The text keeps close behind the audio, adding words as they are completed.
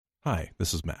Hi,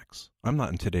 this is Max. I'm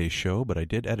not in today's show, but I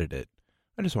did edit it.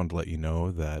 I just wanted to let you know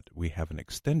that we have an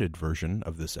extended version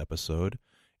of this episode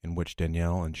in which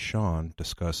Danielle and Sean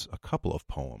discuss a couple of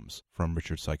poems from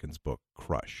Richard Siken's book,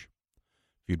 Crush.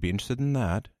 If you'd be interested in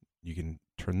that, you can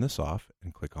turn this off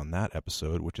and click on that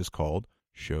episode, which is called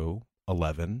Show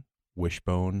 11,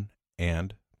 Wishbone,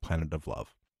 and Planet of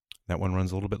Love. That one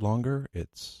runs a little bit longer.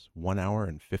 It's 1 hour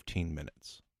and 15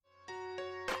 minutes.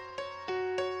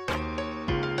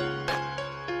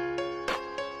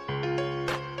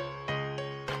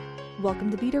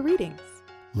 Welcome to Beta Readings.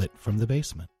 Lit from the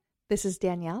basement. This is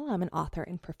Danielle. I'm an author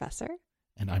and professor.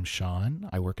 And I'm Sean.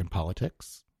 I work in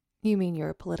politics. You mean you're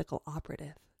a political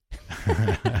operative?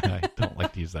 I don't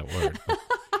like to use that word.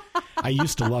 I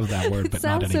used to love that word, but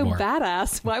not anymore. It sounds so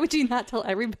badass. Why would you not tell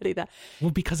everybody that? Well,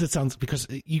 because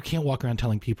you can't walk around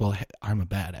telling people, hey, I'm a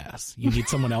badass. You need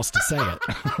someone else to say it.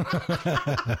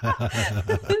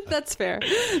 That's fair.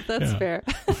 That's fair.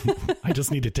 I just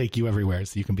need to take you everywhere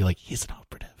so you can be like, he's an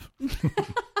operative.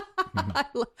 I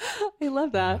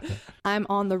love that. I'm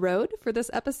on the road for this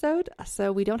episode,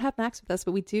 so we don't have Max with us,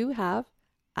 but we do have,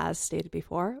 as stated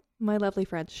before, my lovely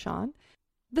friend Sean.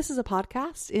 This is a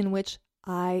podcast in which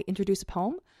I introduce a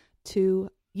poem to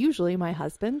usually my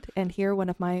husband and here one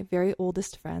of my very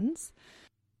oldest friends.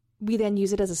 We then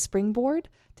use it as a springboard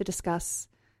to discuss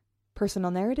personal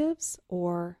narratives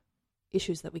or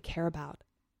issues that we care about.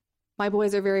 My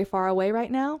boys are very far away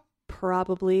right now,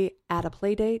 probably at a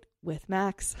play date with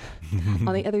Max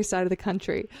on the other side of the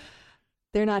country.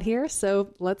 They're not here,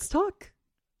 so let's talk.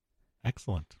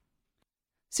 Excellent.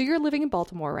 So you're living in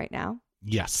Baltimore right now.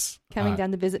 Yes. Coming down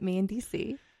to visit me in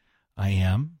D.C. I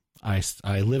am. I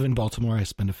live in Baltimore. I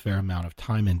spend a fair amount of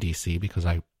time in D.C. because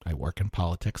I work in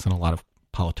politics, and a lot of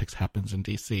politics happens in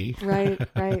D.C.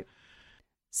 Right.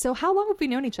 So how long have we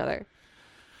known each other?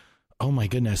 Oh, my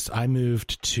goodness. I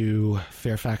moved to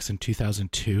Fairfax in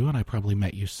 2002, and I probably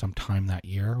met you sometime that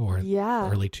year or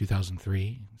early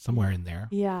 2003, somewhere in there.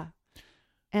 Yeah.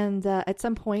 And at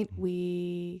some point,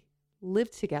 we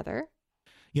lived together.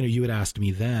 You know, you had asked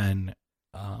me then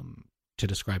to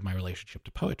describe my relationship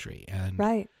to poetry. And,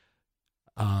 right.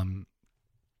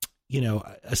 You know,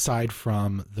 aside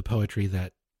from the poetry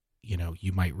that, you know,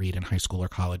 you might read in high school or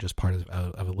college as part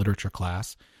of a literature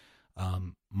class,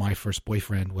 my first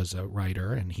boyfriend was a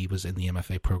writer, and he was in the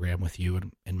MFA program with you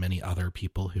and many other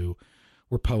people who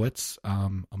were poets,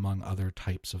 among other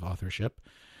types of authorship.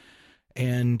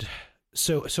 And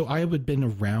so I had been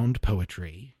around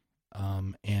poetry,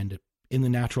 and in the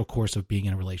natural course of being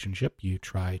in a relationship, you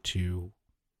try to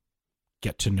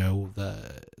get to know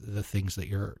the things that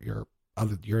your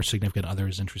significant other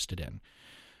is interested in.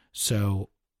 So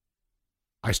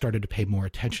I started to pay more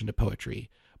attention to poetry,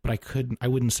 but I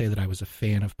wouldn't say that I was a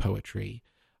fan of poetry.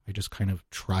 I just kind of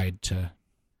tried to,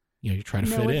 you try to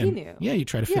fit in. Yeah, you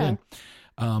try to fit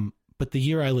in. But the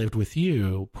year I lived with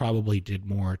you probably did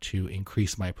more to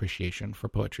increase my appreciation for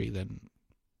poetry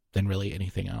than really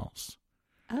anything else.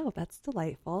 Oh, that's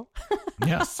delightful.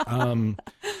 Yes. I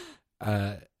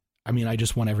mean, I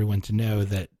just want everyone to know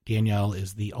that Danielle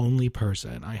is the only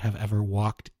person I have ever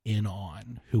walked in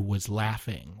on who was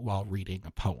laughing while reading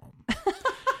a poem.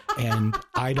 And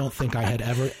I don't think I had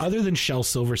ever, other than Shel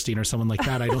Silverstein or someone like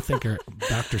that, I don't think, or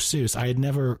Dr. Seuss, I had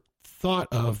never thought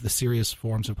of the serious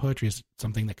forms of poetry as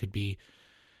something that could be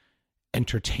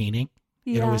entertaining.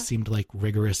 Yeah. It always seemed like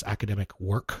rigorous academic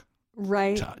work.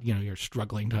 Right. You're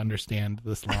struggling to understand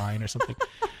this line or something.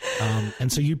 And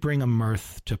so you bring a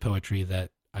mirth to poetry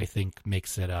that I think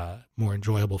makes it more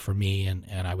enjoyable for me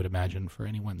and I would imagine for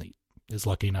anyone that is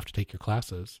lucky enough to take your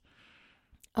classes.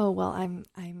 Oh, well, I'm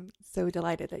so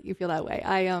delighted that you feel that way.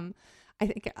 I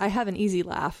think I have an easy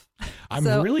laugh. I'm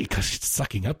really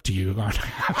sucking up to you.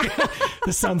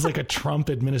 This sounds like a Trump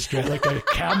administration, like a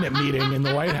cabinet meeting in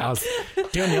the White House.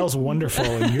 Danielle's wonderful,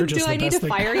 and you're just Do the best thing.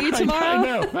 Do I need to fire you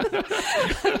tomorrow? I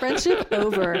know. Friendship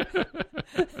over.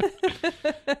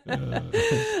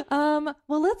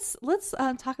 Well, let's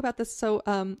talk about this. So,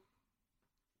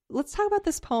 let's talk about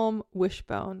this poem,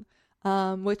 Wishbone,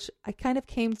 which I kind of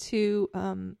came to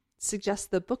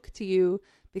suggest the book to you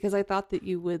because I thought that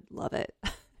you would love it.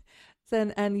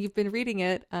 And you've been reading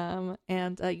it,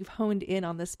 and you've honed in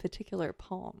on this particular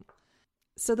poem.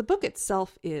 So the book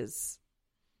itself is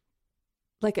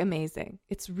like amazing.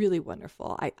 It's really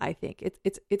wonderful. I think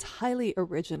it's highly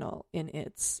original in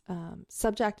its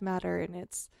subject matter and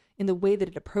in the way that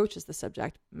it approaches the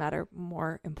subject matter.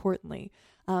 More importantly,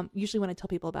 usually when I tell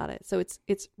people about it, so it's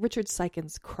Richard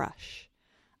Siken's Crush,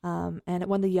 and it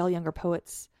won the Yale Younger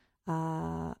Poets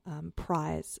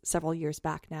Prize several years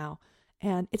back now.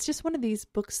 And it's just one of these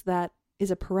books that is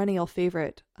a perennial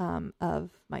favorite of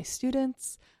my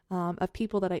students, of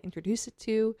people that I introduce it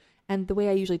to. And the way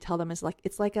I usually tell them is like,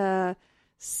 it's like a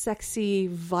sexy,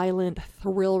 violent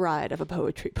thrill ride of a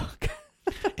poetry book.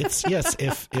 It's yes,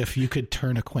 if you could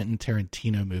turn a Quentin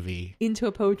Tarantino movie into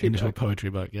a poetry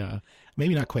book, yeah.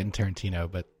 Maybe not Quentin Tarantino,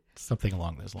 but something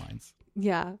along those lines.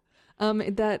 Yeah.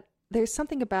 That there's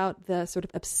something about the sort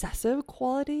of obsessive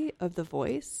quality of the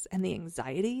voice and the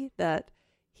anxiety that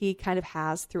he kind of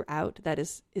has throughout that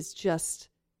is just,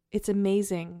 it's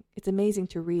amazing. It's amazing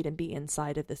to read and be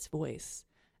inside of this voice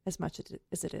as much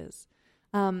as it is.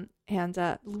 And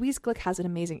Louise Glück has an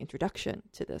amazing introduction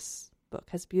to this book,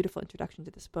 has a beautiful introduction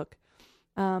to this book.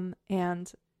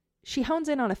 And she hones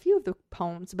in on a few of the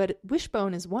poems, but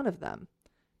Wishbone is one of them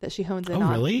that she hones in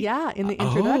on. Really? Yeah, in the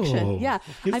introduction. Oh. Yeah.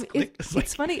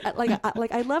 It's funny.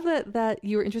 I love that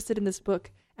you were interested in this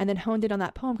book and then honed in on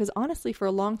that poem, because honestly, for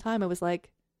a long time, I was like,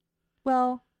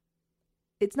 well,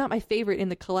 it's not my favorite in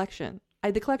the collection.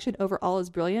 The collection overall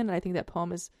is brilliant, and I think that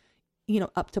poem is,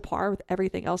 up to par with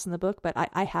everything else in the book, but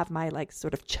I have my like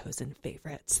sort of chosen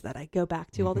favorites that I go back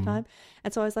to all the time.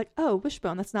 And so I was like, oh,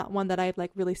 Wishbone, that's not one that I've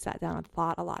like really sat down and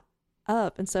thought a lot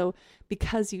of. And so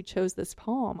because you chose this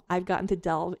poem, I've gotten to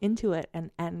delve into it,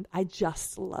 and I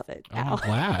just love it now. Oh,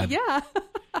 glad. Yeah.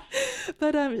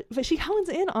 But she hones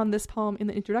in on this poem in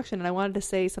the introduction, and I wanted to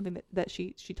say something that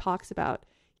she talks about.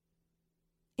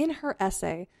 In her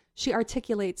essay, she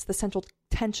articulates the central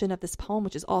tension of this poem,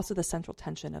 which is also the central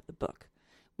tension of the book,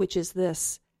 which is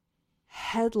this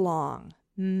headlong,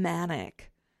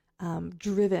 manic,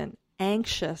 driven,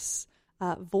 anxious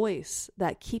voice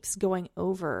that keeps going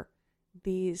over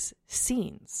these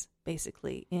scenes,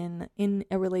 basically, in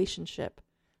a relationship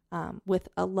with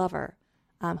a lover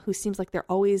who seems like they're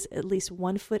always at least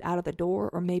 1 foot out of the door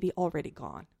or maybe already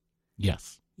gone.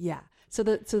 Yes. Yeah. So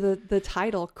the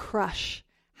title, Crush,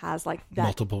 has like that.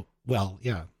 Multiple, well,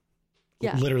 yeah.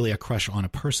 Literally a crush on a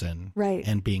person. Right.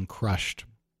 And being crushed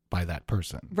by that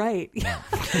person. Right. Yeah.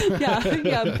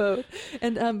 yeah, both.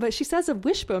 And but she says of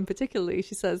Wishbone particularly,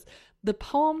 she says, the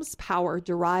poem's power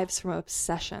derives from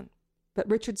obsession, but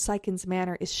Richard Siken's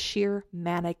manner is sheer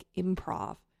manic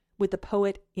improv, with the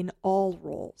poet in all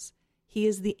roles. He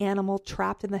is the animal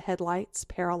trapped in the headlights,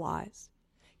 paralyzed.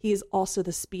 He is also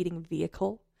the speeding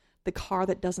vehicle, the car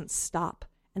that doesn't stop,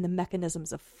 and the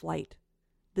mechanisms of flight.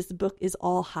 This book is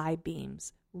all high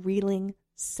beams, reeling,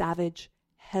 savage,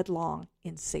 headlong,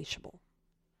 insatiable.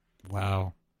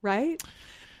 Wow. Right?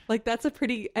 Like that's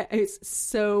it's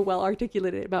so well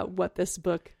articulated about what this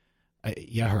book.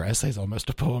 Her essay's almost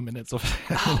a poem in itself.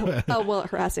 Well,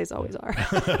 her essays always are.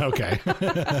 Okay.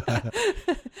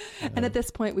 And at this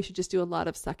point, we should just do a lot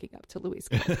of sucking up to Louise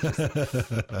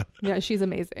Glück. Yeah, she's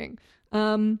amazing.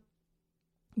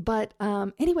 But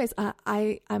anyways,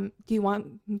 do you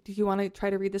want to try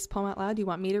to read this poem out loud? Do you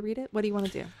want me to read it? What do you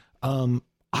want to do?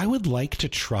 I would like to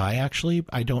try, actually.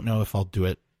 I don't know if I'll do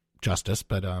it justice,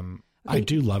 but okay. I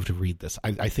do love to read this.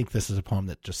 I think this is a poem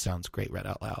that just sounds great read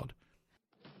out loud.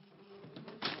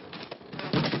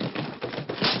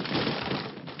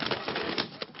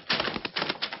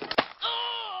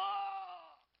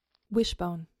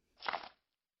 Wishbone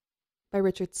by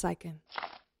Richard Siken.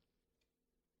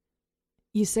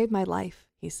 You saved my life,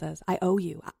 he says. I owe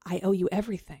you. I owe you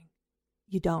everything.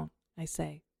 You don't, I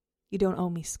say. You don't owe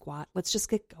me squat. Let's just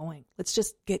get going. Let's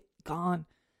just get gone.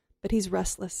 But he's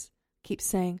restless, keeps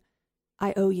saying,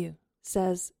 I owe you.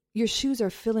 Says, your shoes are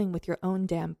filling with your own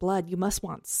damn blood. You must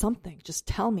want something. Just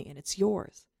tell me and it's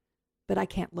yours. But I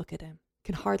can't look at him,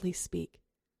 can hardly speak.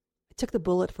 I took the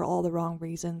bullet for all the wrong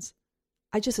reasons.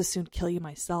 I just as soon kill you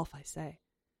myself, I say.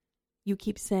 You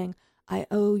keep saying, I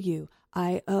owe you.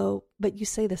 But you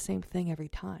say the same thing every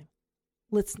time.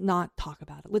 Let's not talk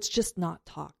about it. Let's just not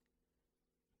talk.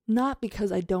 Not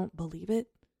because I don't believe it,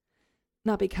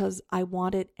 not because I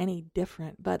want it any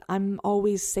different, but I'm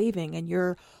always saving and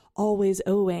you're always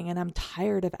owing, and I'm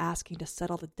tired of asking to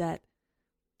settle the debt.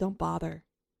 Don't bother.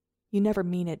 You never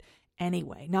mean it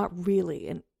anyway, not really,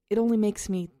 and it only makes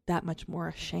me that much more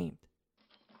ashamed.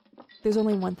 There's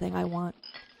only one thing I want.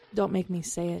 Don't make me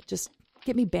say it. Just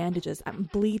get me bandages. I'm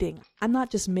bleeding. I'm not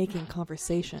just making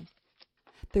conversation.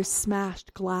 There's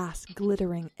smashed glass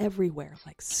glittering everywhere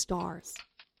like stars.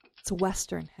 It's a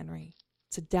Western, Henry.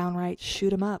 It's a downright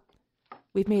shoot 'em up.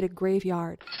 We've made a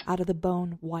graveyard out of the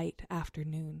bone-white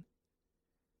afternoon.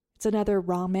 It's another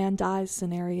raw man dies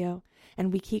scenario,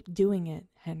 and we keep doing it,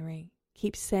 Henry.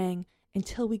 Keep saying,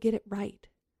 until we get it right.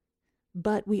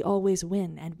 But we always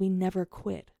win, and we never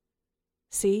quit.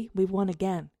 See, we've won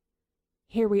again.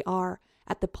 Here we are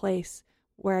at the place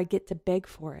where I get to beg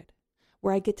for it,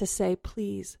 where I get to say,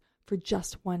 please, for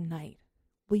just one night.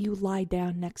 will you lie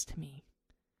down next to me?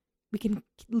 We can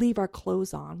leave our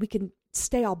clothes on. We can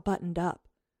stay all buttoned up.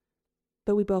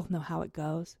 But we both know how it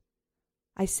goes.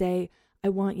 I say, I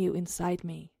want you inside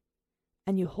me,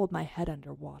 and you hold my head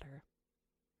underwater.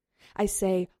 I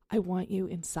say, I want you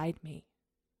inside me,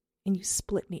 and you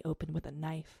split me open with a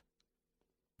knife.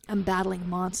 I'm battling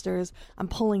monsters. I'm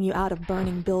pulling you out of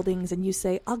burning buildings, and you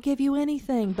say, I'll give you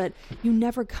anything, but you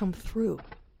never come through.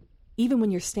 Even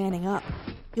when you're standing up,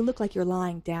 you look like you're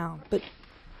lying down, but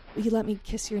will you let me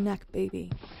kiss your neck,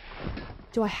 baby?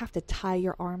 Do I have to tie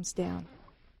your arms down?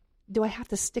 Do I have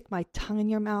to stick my tongue in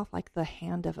your mouth like the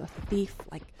hand of a thief,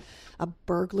 like a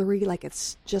burglary, like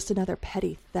it's just another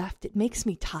petty theft? It makes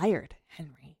me tired,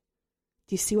 Henry.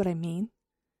 Do you see what I mean?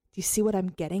 Do you see what I'm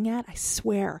getting at? I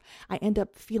swear, I end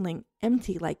up feeling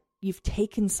empty, like you've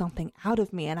taken something out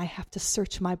of me, and I have to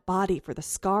search my body for the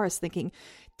scars, thinking,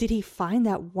 did he find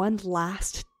that one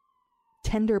last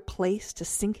tender place to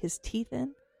sink his teeth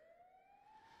in?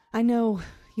 I know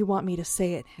you want me to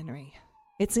say it, Henry.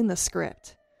 It's in the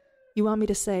script. You want me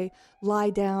to say,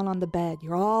 lie down on the bed.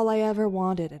 You're all I ever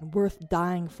wanted and worth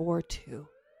dying for, too.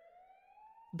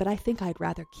 But I think I'd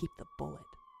rather keep the bullet.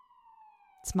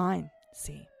 It's mine,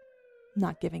 see. I'm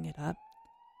not giving it up.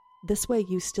 This way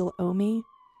you still owe me,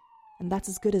 and that's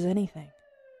as good as anything.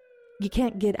 You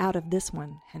can't get out of this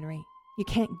one, Henry. You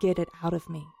can't get it out of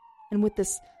me. And with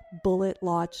this bullet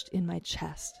lodged in my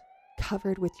chest,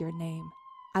 covered with your name,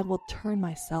 I will turn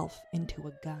myself into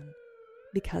a gun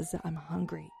because I'm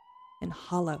hungry and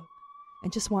hollow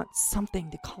and just want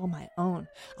something to call my own.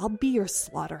 I'll be your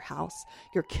slaughterhouse,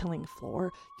 your killing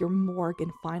floor, your morgue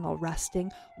and final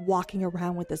resting, walking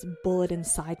around with this bullet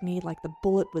inside me like the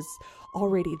bullet was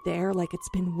already there, like it's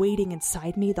been waiting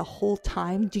inside me the whole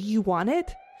time. Do you want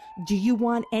it? Do you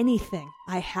want anything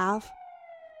I have?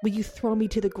 Will you throw me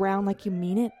to the ground like you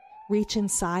mean it? Reach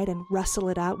inside and wrestle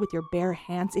it out with your bare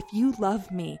hands? If you love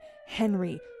me,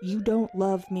 Henry, you don't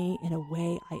love me in a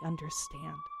way I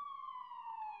understand.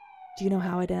 Do you know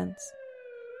how it ends?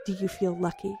 Do you feel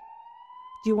lucky?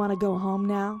 Do you want to go home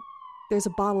now? There's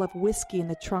a bottle of whiskey in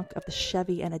the trunk of the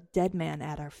Chevy and a dead man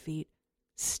at our feet,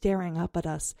 staring up at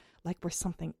us like we're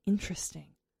something interesting.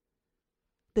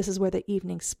 This is where the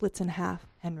evening splits in half,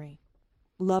 Henry.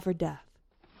 Love or death.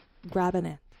 Grab an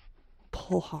end,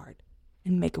 pull hard,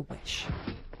 and make a wish.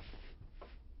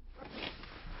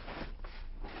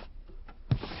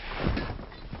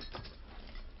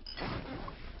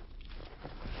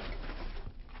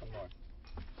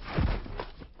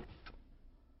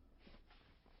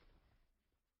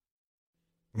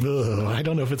 Ugh, I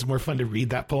don't know if it's more fun to read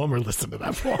that poem or listen to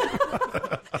that poem.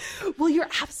 Well, you're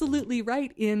absolutely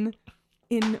right in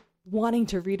wanting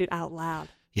to read it out loud.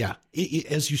 Yeah,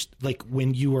 as you like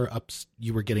when you were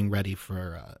you were getting ready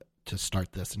for to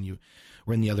start this, and you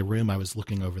were in the other room. I was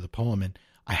looking over the poem, and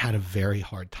I had a very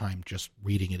hard time just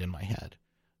reading it in my head.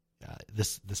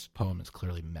 This poem is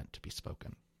clearly meant to be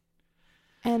spoken.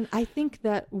 And I think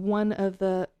that one of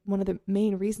the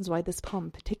main reasons why this poem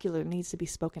in particular needs to be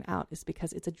spoken out is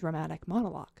because it's a dramatic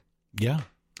monologue. Yeah.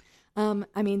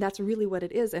 I mean, that's really what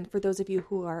it is. And for those of you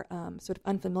who are sort of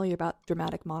unfamiliar about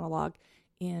dramatic monologue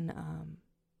in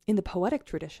the poetic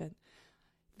tradition,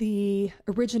 the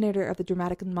originator of the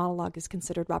dramatic monologue is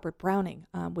considered Robert Browning,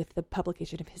 with the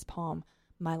publication of his poem,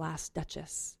 My Last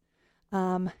Duchess.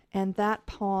 And that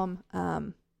poem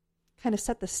kind of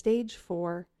set the stage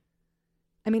for,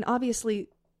 I mean, obviously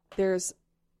there's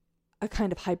a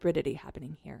kind of hybridity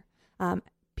happening here.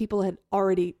 People had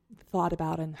already thought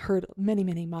about and heard many,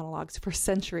 many monologues for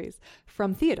centuries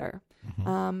from theater.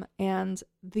 Mm-hmm. And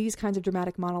these kinds of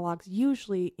dramatic monologues,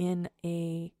 usually in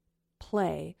a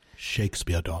play.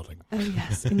 Shakespeare, darling. Oh,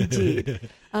 yes, indeed.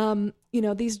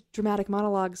 These dramatic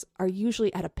monologues are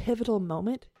usually at a pivotal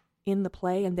moment in the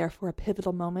play, and therefore a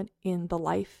pivotal moment in the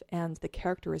life and the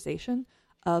characterization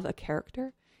of a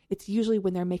character. It's usually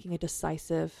when they're making it's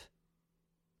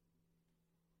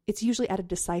usually at a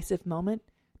decisive moment,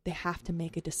 they have to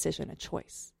make a decision, a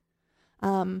choice.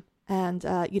 One of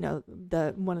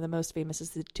the most famous is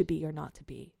the to be or not to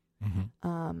be,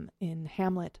 mm-hmm. In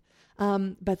Hamlet.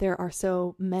 But there are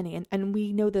so many, and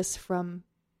we know this from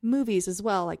movies as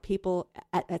well, like people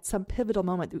at some pivotal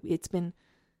moment, it's been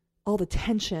all the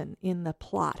tension in the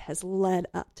plot has led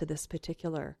up to this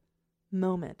particular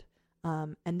moment.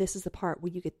 And this is the part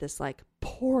where you get this like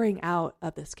pouring out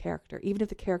of this character, even if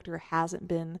the character hasn't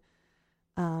been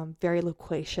very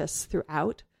loquacious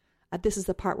throughout. This is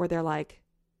the part where they're like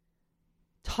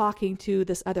talking to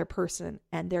this other person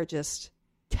and they're just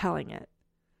telling it.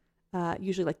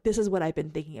 Usually like, this is what I've been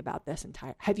thinking about this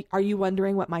entire. Are you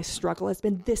wondering what my struggle has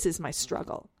been? This is my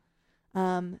struggle.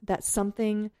 That's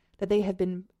something that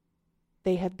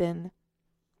they have been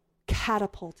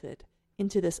catapulted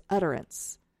into this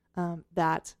utterance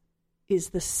that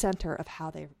is the center of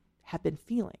how they have been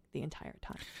feeling the entire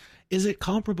time. Is it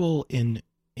comparable in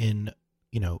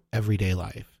everyday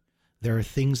life? There are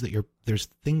things there's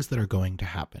things that are going to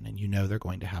happen, and they're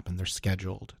going to happen. They're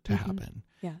scheduled to happen.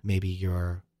 Yeah. Maybe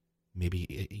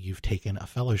you've taken a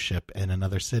fellowship in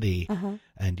another city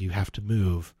and you have to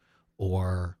move,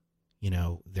 or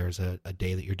there's a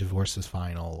day that your divorce is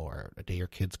final, or a day your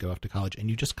kids go off to college, and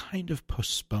you just kind of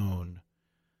postpone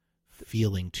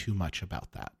feeling too much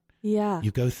about that. Yeah.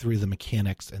 You go through the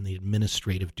mechanics and the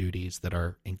administrative duties that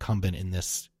are incumbent in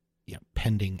this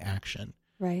pending action.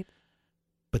 Right.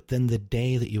 But then the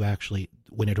day that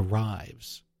when it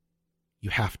arrives,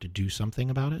 you have to do something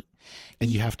about it, and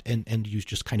you have to, and you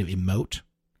just kind of emote.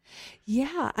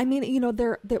 Yeah. I mean,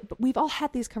 we've all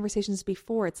had these conversations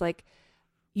before. It's like,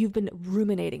 you've been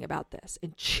ruminating about this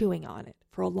and chewing on it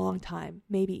for a long time,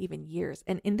 maybe even years.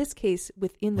 And in this case,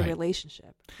 within the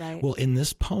relationship, right? Well, in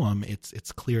this poem,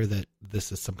 it's clear that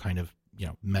this is some kind of,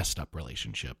 messed up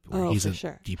relationship where he's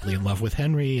deeply in love with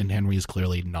Henry, and Henry is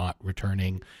clearly not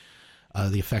returning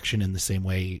the affection in the same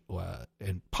way,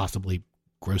 and possibly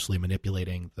grossly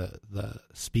manipulating the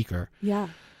speaker. Yeah.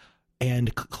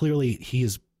 And clearly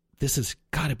this has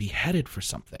got to be headed for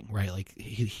something, right? Like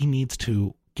he needs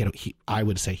to I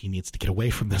would say he needs to get away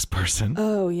from this person.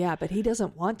 Oh yeah, but he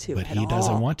doesn't want to. But he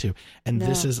doesn't want to. And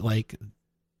this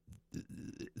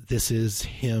is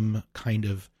him kind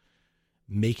of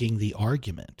making the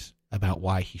argument about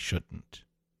why he shouldn't.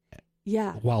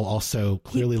 Yeah. While also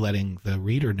clearly letting the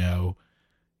reader know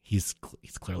he's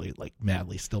clearly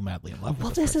still madly in love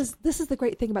with this person. This is the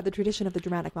great thing about the tradition of the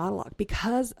dramatic monologue,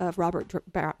 because of Robert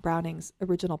Browning's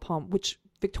original poem, which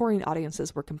Victorian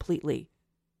audiences were completely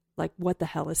like, what the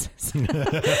hell is this?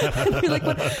 Like,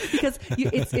 what? Because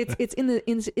it's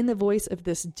in the voice of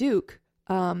this Duke,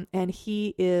 and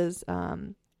he is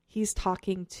he's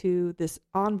talking to this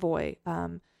envoy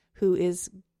who is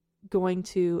going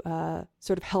to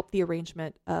sort of help the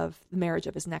arrangement of the marriage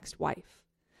of his next wife,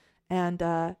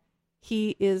 and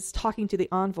he is talking to the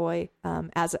envoy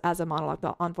as a monologue.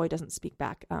 The envoy doesn't speak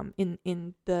back.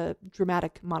 In the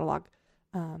dramatic monologue,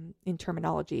 in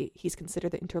terminology, he's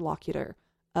considered the interlocutor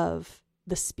of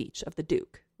the speech of the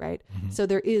Duke, right? Mm-hmm. So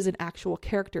there is an actual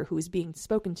character who is being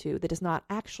spoken to that is not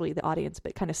actually the audience,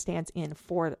 but kind of stands in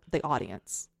for the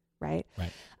audience, right?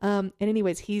 Right. And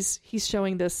anyways, he's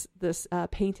showing this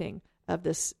painting of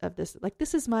this like,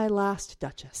 this is my last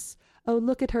Duchess. Oh,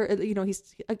 look at her.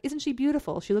 Isn't she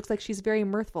beautiful? She looks like she's very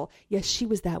mirthful. Yes, she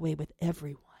was that way with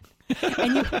everyone.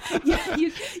 And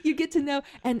you get to know,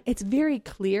 and it's very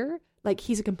clear. Like,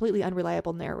 he's a completely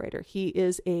unreliable narrator. He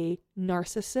is a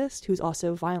narcissist who's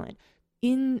also violent.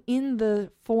 In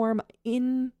the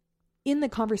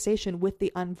conversation with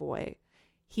the envoy,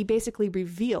 he basically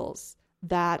reveals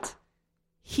that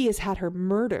he has had her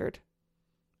murdered.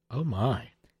 Oh my.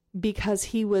 Because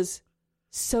he was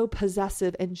so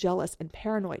possessive and jealous and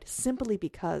paranoid, simply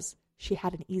because she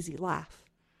had an easy laugh.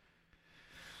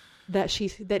 That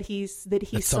he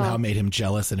somehow made him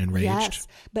jealous and enraged. Yes,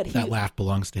 but that laugh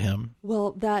belongs to him.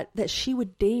 Well, that she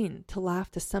would deign to laugh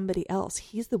to somebody else.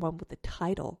 He's the one with the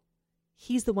title.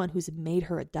 He's the one who's made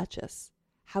her a duchess.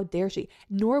 How dare she?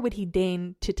 Nor would he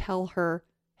deign to tell her,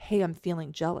 "Hey, I'm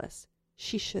feeling jealous."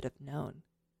 She should have known.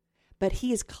 But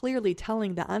he is clearly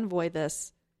telling the envoy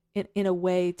this in a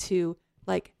way to,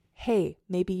 like, "Hey,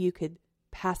 maybe you could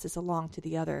pass this along to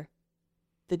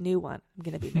the new one I'm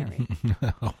going to be marrying."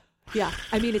 Yeah,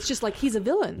 I mean, it's just like, he's a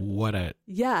villain.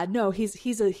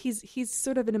 He's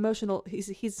sort of an emotional.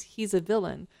 He's a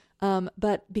villain.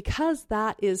 But because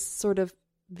that is sort of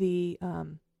the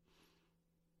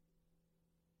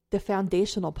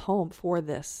foundational poem for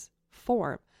this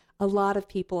form, a lot of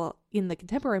people in the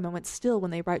contemporary moment still,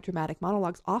 when they write dramatic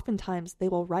monologues, oftentimes they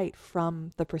will write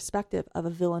from the perspective of a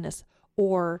villainous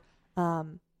or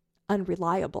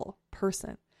unreliable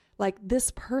person. Like, this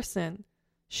person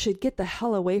should get the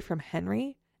hell away from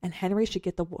Henry, and Henry should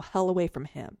get the hell away from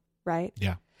him, right?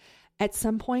 Yeah. At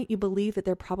some point, you believe that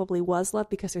there probably was love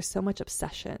because there's so much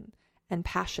obsession and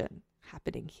passion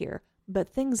happening here,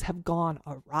 but things have gone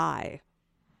awry.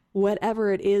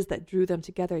 Whatever it is that drew them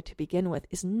together to begin with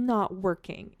is not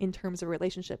working in terms of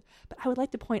relationship. But I would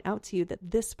like to point out to you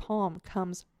that this poem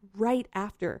comes right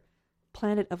after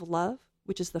Planet of Love,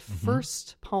 which is the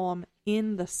first poem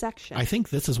in the section. I think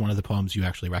this is one of the poems you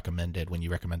actually recommended when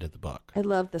you recommended the book. I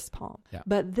love this poem. Yeah.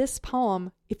 But this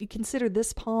poem, if you consider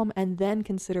this poem and then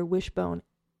consider Wishbone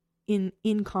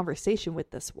in conversation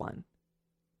with this one.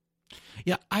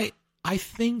 Yeah, I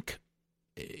think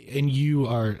and you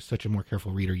are such a more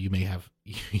careful reader, you may have,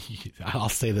 I'll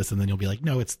say this and then you'll be like,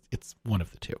 no, it's one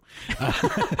of the two.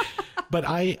 But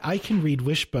I can read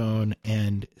Wishbone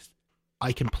and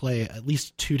I can play at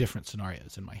least two different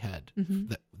scenarios in my head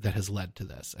that has led to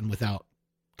this, and without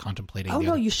contemplating.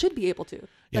 You should be able to.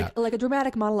 Like a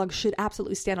dramatic monologue should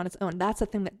absolutely stand on its own. That's the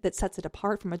thing that sets it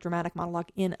apart from a dramatic monologue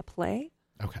in a play.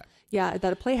 Okay. Yeah,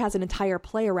 that a play has an entire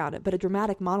play around it, but a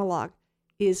dramatic monologue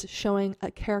is showing a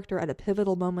character at a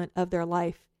pivotal moment of their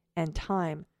life and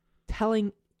time,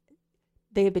 telling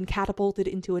they have been catapulted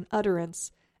into an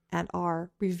utterance and are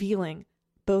revealing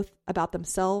both about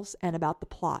themselves and about the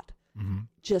plot,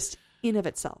 just in of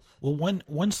itself. Well,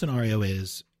 one scenario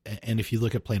is, and if you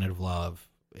look at Planet of Love,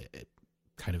 it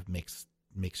kind of makes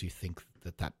you think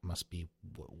that must be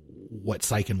what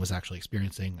Syken was actually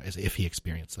experiencing, as if he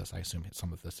experienced this. I assume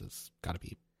some of this has got to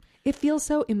be. It feels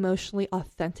so emotionally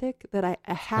authentic that I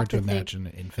have hard to imagine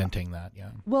inventing that. Yeah.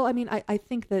 Well, I mean, I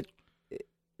think that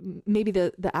maybe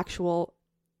the actual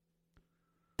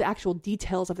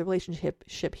details of the relationship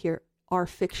here are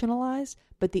fictionalized,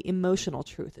 but the emotional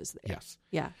truth is there. Yes.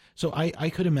 Yeah. So I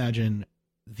could imagine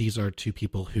these are two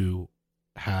people who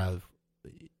have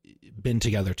been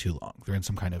together too long. They're in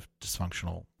some kind of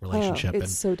dysfunctional relationship, and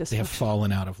so they have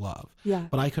fallen out of love. Yeah.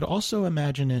 But I could also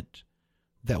imagine it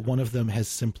that one of them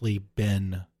has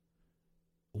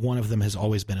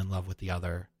always been in love with the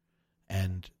other,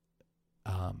 and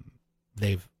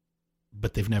they've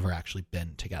never actually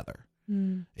been together.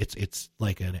 It's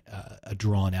like a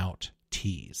drawn out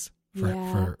tease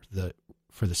for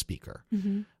the speaker.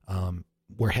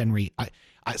 Where Henry, I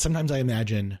sometimes I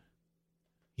imagine,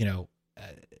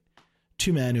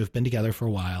 two men who have been together for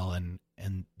a while and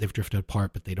they've drifted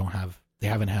apart, but they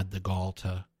haven't had the gall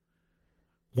to.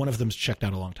 One of them's checked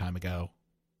out a long time ago,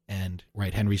 and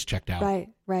Henry's checked out.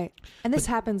 Right. And this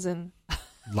happens in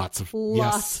lots of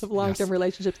long-term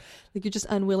relationships. Like, you're just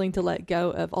unwilling to let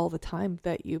go of all the time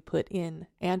that you put in,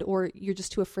 or you're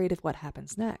just too afraid of what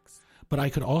happens next. But I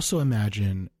could also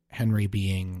imagine Henry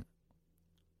being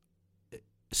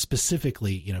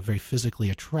specifically, very physically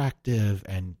attractive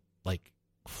and like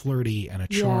flirty and a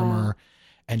charmer,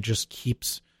 and just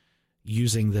keeps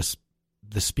using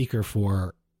the speaker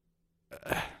for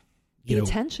the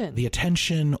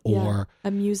attention or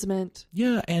amusement.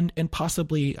 Yeah. And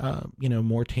possibly,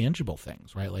 more tangible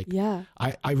things, right? Like,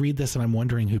 I read this and I'm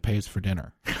wondering who pays for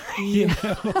dinner.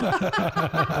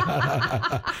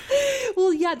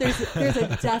 Well, yeah, there's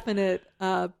a definite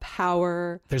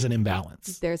power. There's an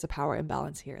imbalance. There's a power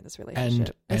imbalance here in this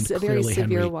relationship. And it's a very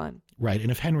severe Henry, one. Right. And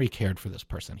if Henry cared for this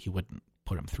person, he wouldn't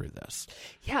put him through this.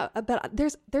 Yeah, but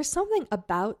there's something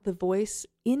about the voice.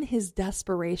 In his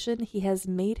desperation, he has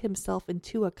made himself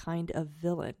into a kind of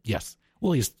villain. Yes.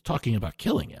 Well, he's talking about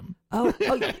killing him.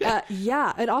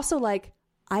 Yeah. And also, like,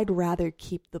 I'd rather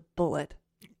keep the bullet.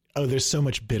 Oh, there's so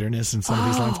much bitterness in some of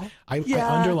these lines. I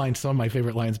underlined some of my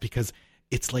favorite lines because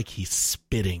it's like he's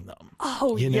spitting them.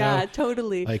 Oh, yeah,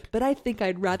 totally. Like, but I think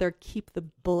I'd rather keep the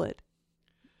bullet.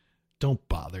 Don't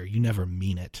bother. You never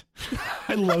mean it.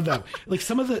 I love that. Like,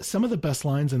 some of the best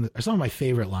lines or some of my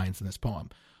favorite lines in this poem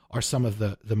are some of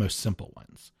the most simple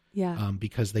ones. Yeah.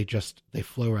 Because they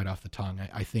flow right off the tongue.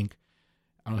 I think,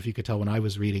 I don't know if you could tell when I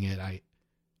was reading it,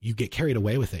 you get carried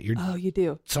away with it. You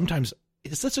do. Sometimes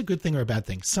is this a good thing or a bad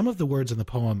thing? Some of the words in the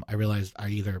poem I realized I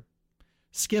either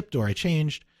skipped or I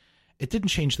changed. It didn't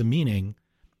change the meaning,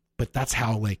 but that's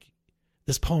how, like,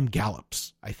 this poem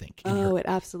gallops, I think. It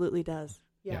absolutely does.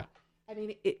 Yeah. I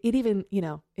mean, it even,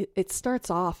 it starts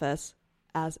off as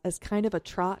kind of a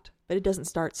trot, but it doesn't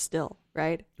start still,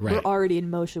 right? We're already in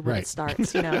motion when it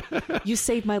starts, You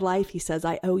saved my life, he says.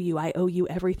 I owe you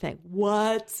everything.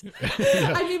 What?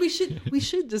 I mean, we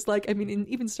should just, like, I mean,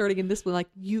 even starting in this one, like,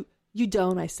 you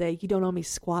don't, I say, you don't owe me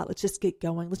squat. Let's just get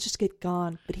going. Let's just get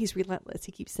gone. But he's relentless.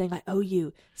 He keeps saying, I owe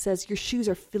you. Says, your shoes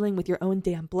are filling with your own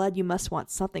damn blood. You must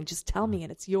want something. Just tell me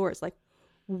and it's yours. Like,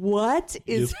 what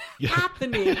is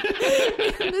happening in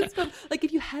this poem? Like,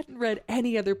 if you hadn't read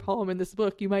any other poem in this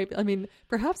book, you might, I mean,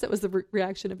 perhaps that was the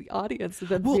reaction of the audience of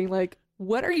them being like,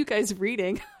 what are you guys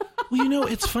reading? Well,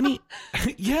 it's funny.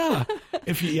 Yeah.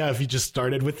 If you just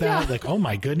started with that, like, oh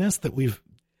my goodness,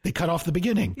 they cut off the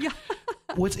beginning. Yeah.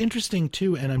 What's interesting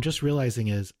too, and I'm just realizing,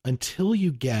 is until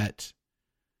you get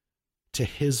to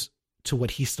when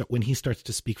he starts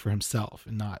to speak for himself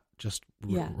and not just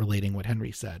relating what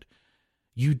Henry said,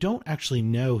 you don't actually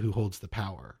know who holds the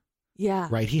power. Yeah.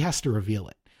 Right. He has to reveal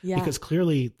it. Yeah. Because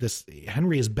clearly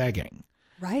Henry is begging.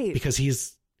 Right.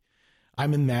 Because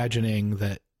I'm imagining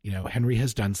that, Henry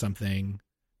has done something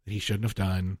that he shouldn't have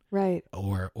done. Right.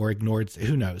 Or ignored.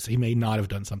 Who knows? He may not have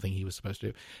done something he was supposed to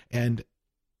do. And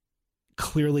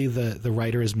clearly the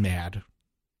writer is mad,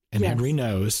 and Yes. Henry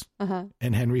knows, Uh-huh.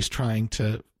 and Henry's trying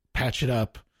to patch it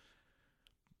up.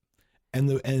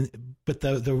 But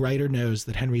the writer knows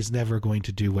that Henry's never going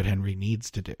to do what Henry needs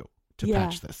to do to Yeah.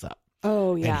 patch this up.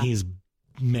 Oh, yeah. And he's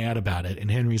mad about it, and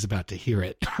Henry's about to hear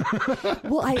it.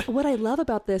 Well, what I love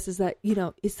about this is that,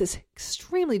 it's this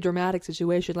extremely dramatic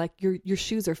situation. Like your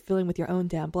shoes are filling with your own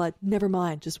damn blood. Never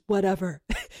mind, just whatever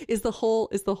is the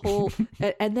whole,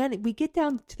 and then we get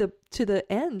down to the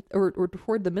end or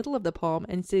toward the middle of the poem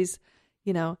and it says,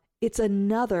 it's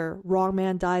another wrong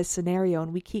man dies scenario.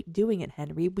 And we keep doing it,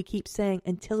 Henry. We keep saying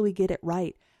until we get it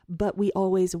right, but we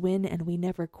always win and we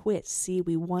never quit. See,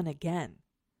 we won again.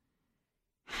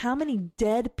 How many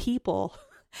dead people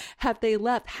have they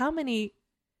left? How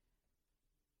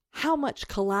much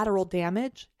collateral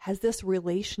damage has this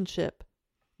relationship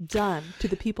done to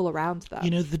the people around them?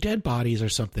 The dead bodies are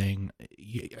something,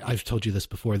 I've told you this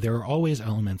before, there are always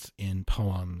elements in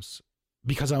poems,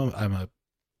 because I'm a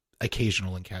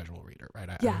occasional and casual reader, right?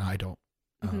 I don't,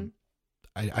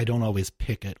 I don't always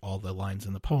pick at all the lines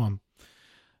in the poem.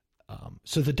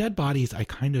 So the dead bodies, I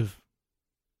kind of,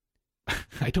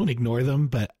 I don't ignore them,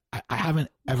 but I haven't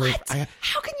ever. What?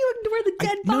 How can you ignore the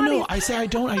dead bodies? No, I say I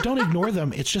don't ignore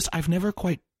them. It's just I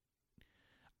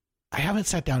haven't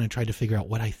sat down and tried to figure out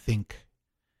what I think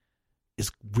is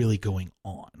really going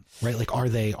on, right? Like, are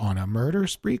they on a murder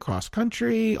spree cross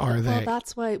country? Well,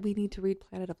 that's why we need to read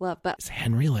Planet of Love. But is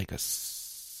Henry like a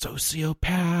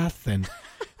sociopath? And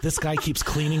this guy keeps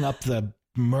cleaning up the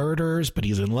murders, but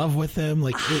he's in love with him.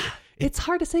 Like, it's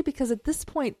hard to say, because at this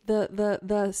point,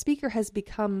 the speaker has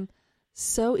become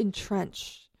so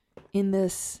entrenched in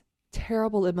this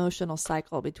terrible emotional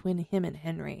cycle between him and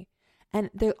Henry.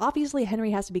 And obviously Henry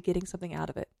has to be getting something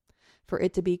out of it for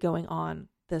it to be going on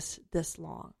this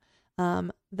long.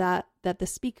 That the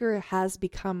speaker has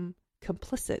become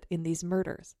complicit in these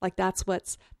murders. Like that's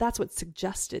what's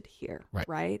suggested here,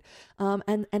 right?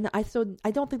 And I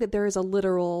don't think that there is a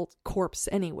literal corpse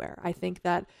anywhere. I think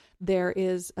that there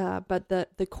is, but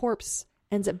the corpse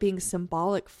ends up being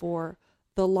symbolic for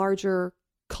the larger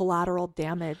collateral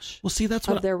damage. Well, see, that's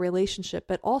of their relationship,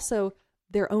 but also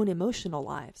their own emotional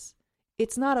lives.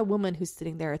 It's not a woman who's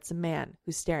sitting there; it's a man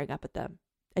who's staring up at them,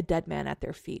 a dead man at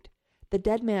their feet. The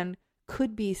dead man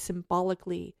could be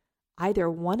symbolically either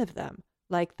one of them,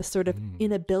 like the sort of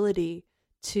inability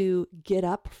to get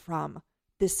up from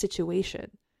this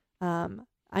situation.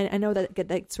 I know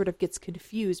that sort of gets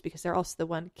confused because they're also the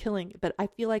one killing, but I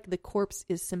feel like the corpse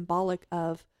is symbolic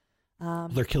of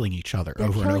they're killing each other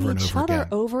over and over and over again.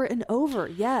 Over and over,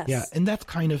 yes. Yeah, and that's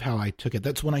kind of how I took it.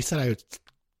 That's when I said I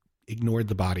ignored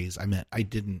the bodies. I meant I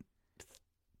didn't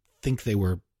think they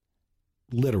were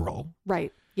literal.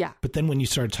 Right, yeah. But then when you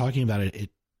started talking about it,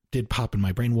 it did pop in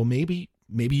my brain. Well, maybe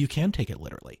you can take it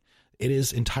literally. It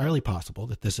is entirely possible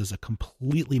that this is a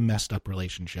completely messed up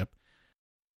relationship.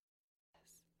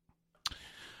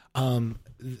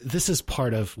 This is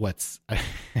part of what's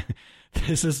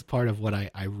this is part of what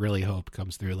I really hope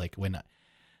comes through, like when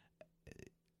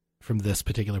from this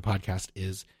particular podcast,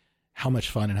 is how much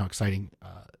fun and how exciting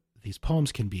these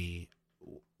poems can be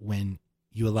when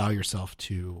you allow yourself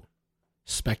to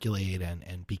speculate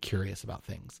and be curious about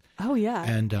things. Oh yeah.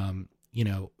 And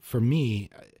for me,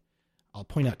 I'll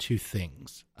point out two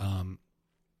things.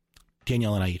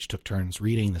 Danielle and I each took turns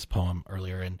reading this poem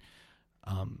earlier, and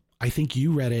I think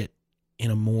you read it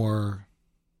in a more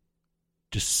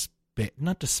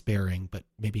not despairing, but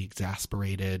maybe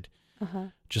exasperated,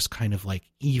 just kind of like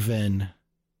even,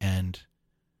 and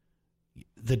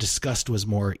the disgust was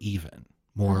more even,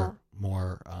 more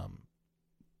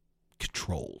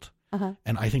controlled.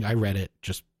 And I think I read it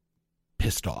just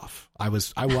pissed off. I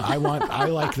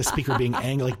like the speaker being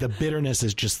angry. Like the bitterness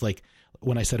is just like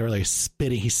when I said earlier,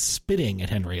 he's spitting at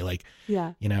Henry. Like,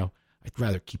 yeah, I'd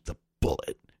rather keep the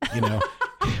bullet,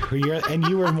 and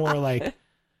you were more like,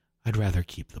 I'd rather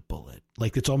keep the bullet.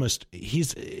 Like it's almost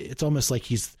like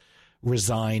he's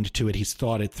resigned to it. He's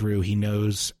thought it through. He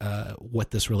knows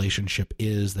what this relationship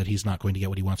is, that he's not going to get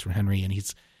what he wants from Henry. And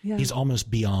he's almost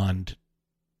beyond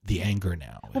the anger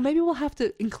now. Well, maybe we'll have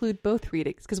to include both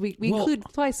readings, because we include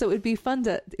twice. So it would be fun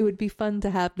to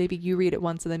have maybe you read it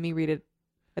once and then me read it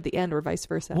at the end, or vice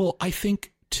versa. Well, I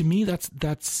think to me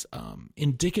that's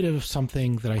indicative of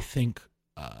something that I think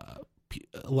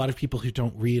a lot of people who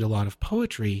don't read a lot of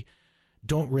poetry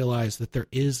don't realize, that there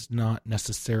is not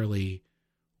necessarily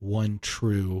one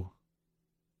true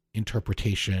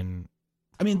interpretation.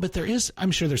 I mean, but there is,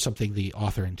 I'm sure there's something the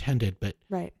author intended, but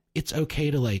it's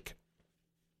okay to like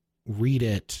read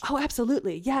it. Oh,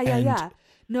 absolutely. Yeah.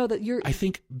 No, that I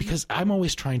think because I'm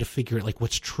always trying to figure out like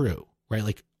what's true, right?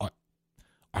 Like,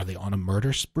 are they on a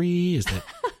murder spree? Is that,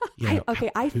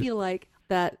 I feel like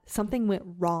that something went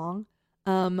wrong,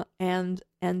 and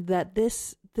that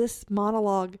this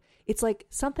monologue, it's like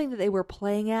something that they were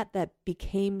playing at that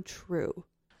became true.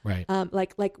 Right.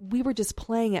 Like we were just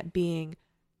playing at being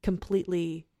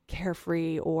completely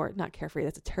carefree, or not carefree.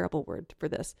 That's a terrible word for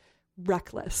this.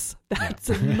 Reckless. That's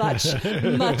a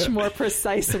much more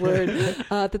precise word.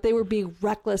 That they were being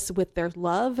reckless with their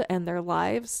love and their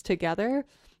lives together.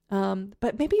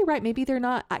 But maybe you're right. Maybe they're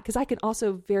not, because I can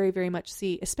also very, very much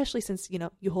see, especially since,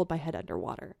 you hold my head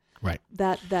underwater. Right.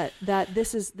 That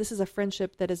this is a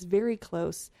friendship that is very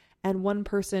close, and one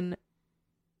person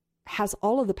has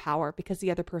all of the power because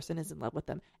the other person is in love with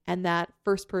them, and that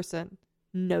first person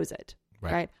knows it.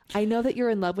 Right. I know that you're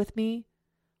in love with me,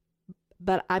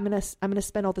 but I'm gonna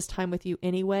spend all this time with you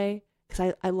anyway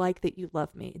because I like that you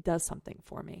love me. It does something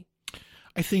for me.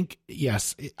 I think,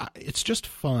 yes, it's just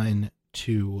fun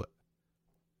to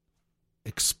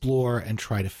explore and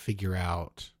try to figure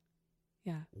out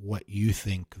what you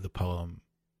think the poem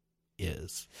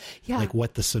is. Yeah. Like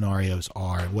what the scenarios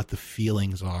are and what the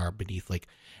feelings are beneath, like,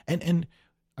 and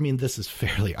I mean, this is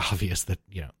fairly obvious that,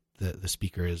 the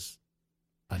speaker is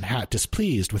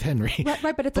displeased with Henry.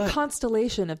 Right, but it's a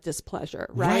constellation of displeasure,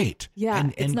 right? Right. Yeah,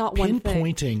 and it's not one thing.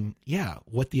 Pinpointing,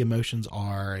 what the emotions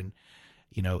are, and,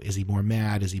 is he more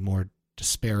mad? Is he more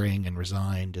despairing and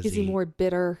resigned? Is he more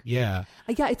bitter? Yeah.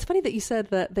 Yeah, it's funny that you said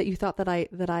that you thought that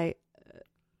I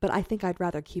but I think I'd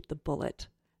rather keep the bullet.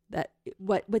 That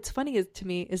what's funny to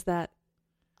me is that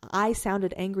I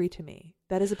sounded angry to me.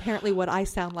 That is apparently what I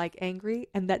sound like, angry,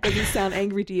 and that doesn't sound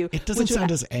angry to you. It doesn't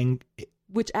sound as angry.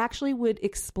 Which actually would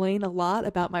explain a lot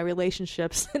about my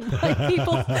relationships and why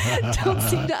people don't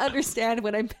seem to understand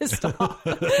when I'm pissed off.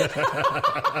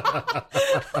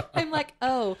 I'm like,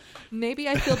 oh, maybe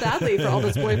I feel badly for all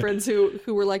those boyfriends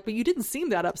who were like, but you didn't seem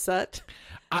that upset.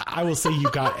 I will say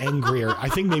you got angrier. I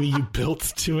think maybe you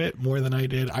built to it more than I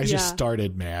did. I just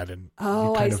started mad. And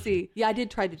I see. Yeah, I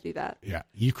did try to do that. Yeah,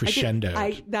 you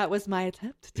crescendoed. That was my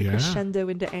attempt to crescendo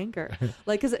into anger.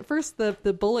 Like, because at first the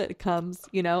bullet comes,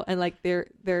 and like they're.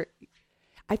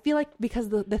 I feel like because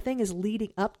the thing is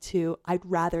leading up to, I'd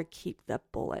rather keep the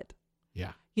bullet.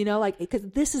 Yeah. Like, because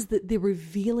this is the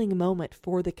revealing moment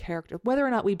for the character, whether or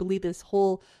not we believe this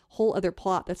whole other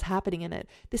plot that's happening in it.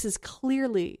 This is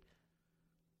clearly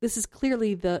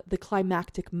the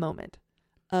climactic moment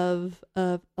of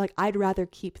like, I'd rather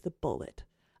keep the bullet.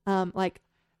 Like,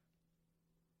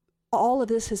 all of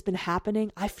this has been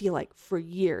happening, I feel like, for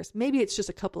years. Maybe it's just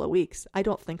a couple of weeks. I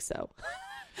don't think so.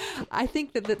 I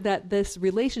think that this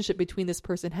relationship between this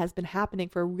person has been happening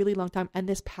for a really long time, and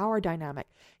this power dynamic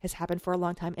has happened for a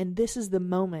long time. And this is the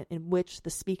moment in which the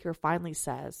speaker finally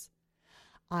says,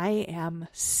 I am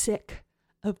sick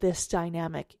of this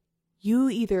dynamic. You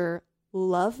either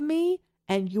love me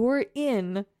and you're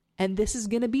in, and this is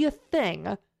going to be a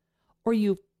thing, or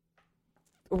you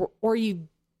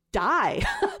die,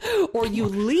 or you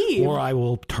leave, or I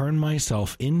will turn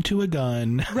myself into a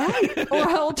gun. Right. Or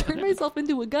I will turn myself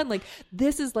into a gun. Like,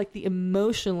 this is like the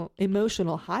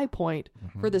emotional high point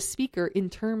for the speaker in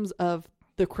terms of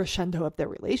the crescendo of their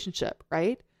relationship,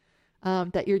 right?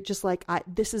 That you're just like,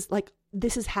 this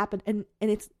has happened. And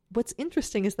it's, what's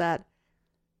interesting is that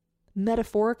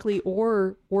metaphorically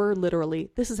or literally,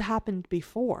 this has happened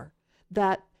before,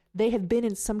 that they have been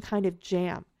in some kind of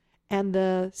jam, and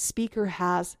the speaker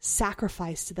has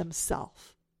sacrificed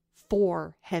themselves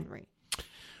for Henry.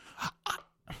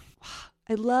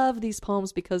 I love these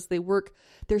poems because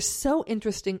they're so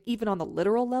interesting, even on the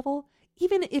literal level.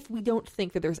 Even if we don't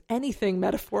think that there's anything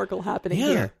metaphorical happening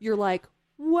here, you're like,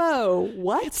 whoa,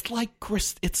 what? It's like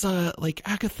like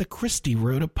Agatha Christie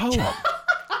wrote a poem.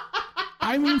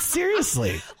 I mean,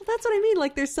 seriously. Well, that's what I mean.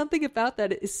 Like, there's something about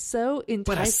that. It is so enticing.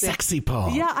 But a sexy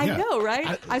poem. Yeah, I know, right? I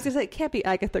was going to say, it can't be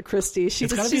Agatha Christie. It's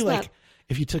got to be like,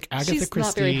 if you took Agatha she's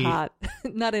Christie. She's not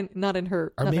very hot. not in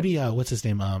her. Or maybe, what's his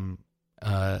name?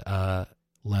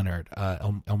 Leonard.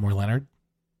 Elmore Leonard?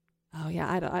 Oh,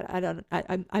 yeah.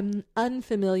 I'm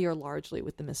unfamiliar largely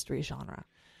with the mystery genre.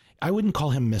 I wouldn't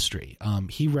call him mystery.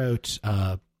 He wrote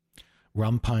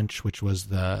Rum Punch, which was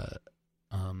the...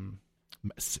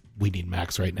 we need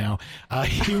Max right now.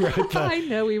 He wrote I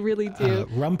know we really do.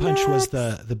 Rum Punch was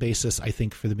the basis, I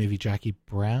think, for the movie Jackie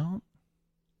Brown.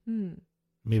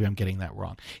 Maybe I'm getting that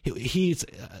wrong. He's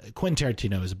Quentin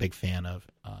Tarantino is a big fan of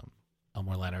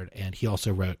Elmore Leonard, and he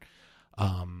also wrote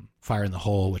Fire in the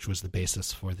Hole, which was the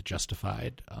basis for the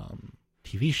Justified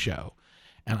TV show.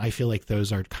 And I feel like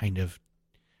those are kind of,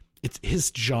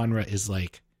 his genre is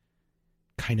like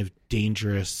kind of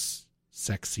dangerous,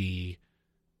 sexy,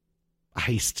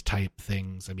 heist type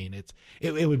things. I mean,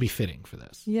 it would be fitting for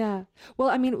this. Yeah. Well,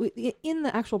 I mean, in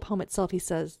the actual poem itself, he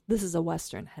says, "This is a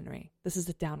Western, Henry. This is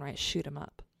a downright shoot 'em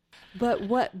up."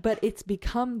 But it's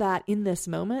become that in this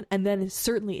moment, and then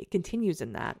certainly it continues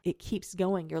in that. It keeps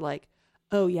going. You're like,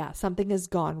 oh yeah, something has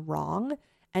gone wrong,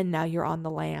 and now you're on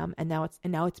the lam, and now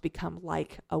it's become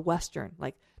like a Western,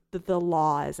 like the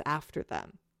law is after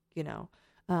them, you know.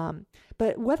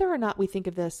 But whether or not we think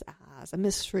of this as a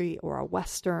mystery or a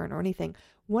Western or anything,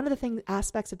 one of the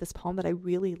aspects of this poem that I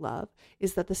really love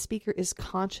is that the speaker is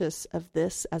conscious of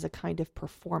this as a kind of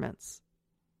performance.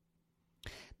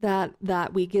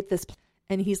 That we get this,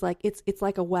 and he's like, it's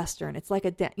like a Western. It's like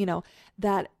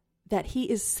that he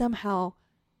is somehow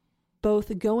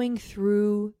both going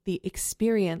through the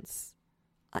experience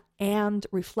and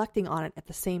reflecting on it at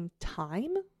the same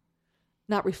time.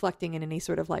 Not reflecting in any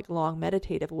sort of like long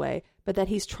meditative way, but that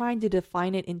he's trying to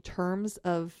define it in terms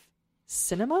of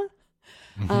cinema,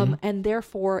 and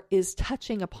therefore is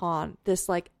touching upon this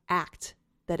like act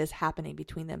that is happening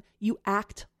between them. You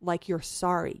act like you're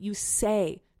sorry. You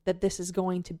say that this is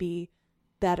going to be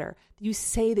better. You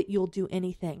say that you'll do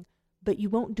anything, but you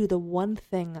won't do the one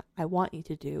thing I want you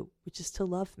to do, which is to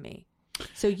love me.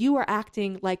 So you are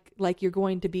acting like you're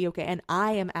going to be okay, and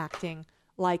I am acting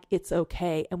like it's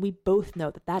okay, and we both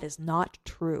know that that is not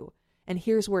true. And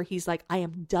here's where he's like, I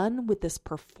am done with this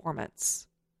performance.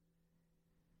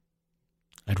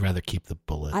 I'd rather keep the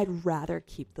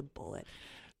bullet.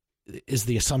 Is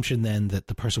the assumption then that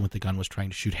the person with the gun was trying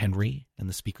to shoot Henry and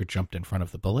the speaker jumped in front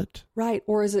of the bullet? Right.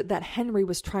 Or is it that Henry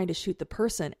was trying to shoot the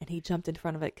person and he jumped in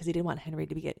front of it because he didn't want Henry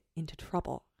to get into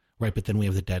trouble? Right, but then we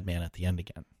have the dead man at the end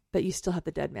again. But you still have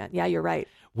the dead man. Yeah, you're right.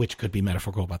 Which could be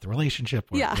metaphorical about the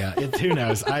relationship. Or, yeah. Who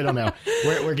knows? I don't know.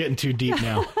 We're getting too deep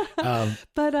now.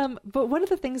 But one of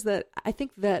the things that I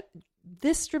think that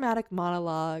this dramatic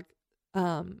monologue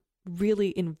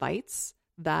really invites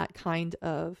that kind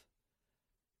of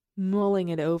mulling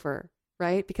it over,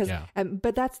 right? Because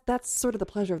but that's sort of the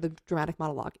pleasure of the dramatic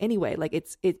monologue anyway. Like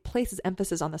it places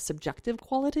emphasis on the subjective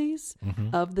qualities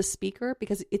of the speaker,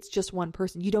 because it's just one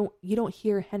person. You don't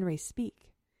hear Henry speak.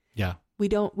 Yeah. We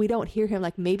don't hear him.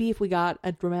 Like, maybe if we got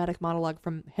a dramatic monologue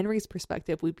from Henry's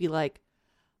perspective, we'd be like,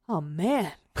 oh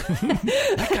man,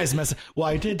 that guy's messing. Well,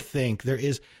 I did think there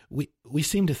is, we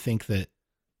seem to think that,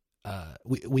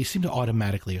 we seem to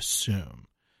automatically assume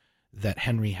that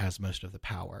Henry has most of the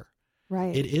power.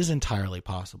 Right. It is entirely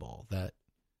possible that,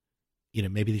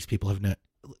 maybe these people have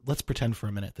let's pretend for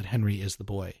a minute that Henry is the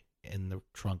boy in the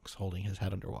trunks holding his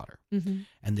head underwater, and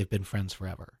they've been friends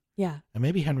forever. Yeah. And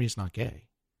maybe Henry's not gay.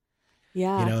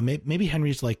 Yeah. Maybe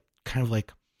Henry's like, kind of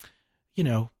like,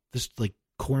 this like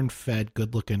corn-fed,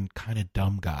 good-looking, kind of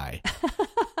dumb guy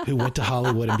who went to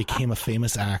Hollywood and became a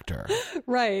famous actor.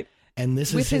 Right. And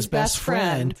this is his best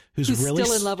friend who's really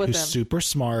still in love with him. Super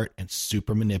smart and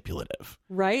super manipulative.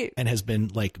 Right. And has been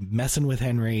like messing with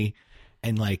Henry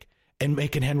and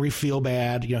making Henry feel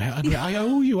bad. Henry, I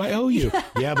owe you.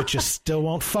 Yeah, but you still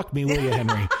won't fuck me, will you,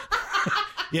 Henry?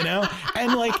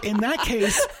 And like in that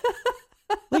case,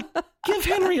 like, give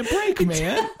Henry a break,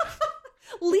 man.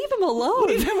 Leave him alone.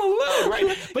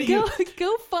 Right? But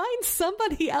go find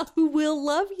somebody else who will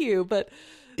love you. But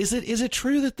is it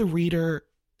true that the reader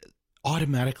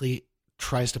automatically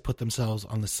tries to put themselves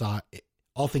on the side,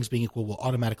 all things being equal, will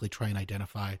automatically try and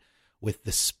identify with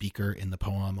the speaker in the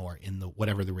poem or in the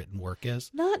whatever the written work is?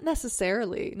 Not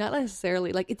necessarily.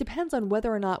 Like, it depends on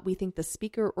whether or not we think the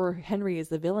speaker or Henry is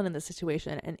the villain in the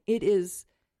situation, and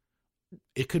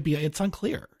it could be, it's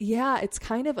unclear. Yeah, it's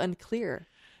kind of unclear.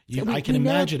 I can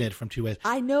imagine it from two ways.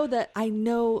 I know that I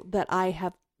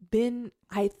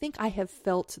think I have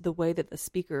felt the way that the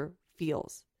speaker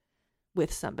feels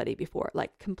with somebody before,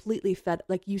 like completely fed.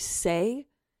 Like you say,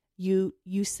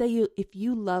 if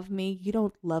you love me, you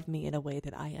don't love me in a way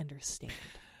that I understand.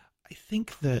 I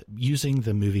think that using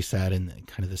the movie set and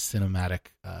kind of the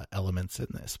cinematic elements in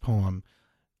this poem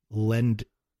lend,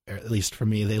 or at least for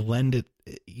me, they lend it.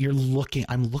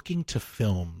 I'm looking to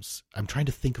films. I'm trying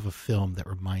to think of a film that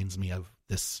reminds me of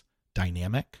this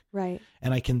dynamic. Right.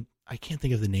 And I can't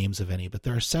think of the names of any, but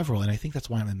there are several. And I think that's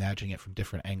why I'm imagining it from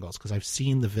different angles. Cause I've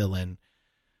seen the villain.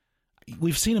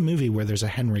 We've seen a movie where there's a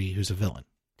Henry who's a villain,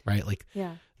 right? Like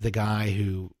the guy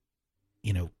who,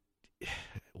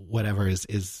 whatever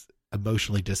is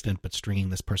emotionally distant, but stringing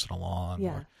this person along,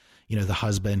 or, the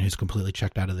husband who's completely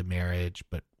checked out of the marriage,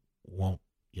 but won't,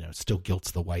 still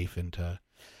guilts the wife into.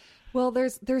 Well,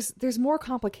 there's more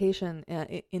complication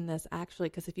in this actually,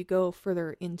 because if you go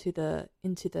further into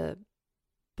the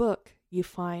book, you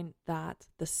find that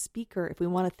the speaker, if we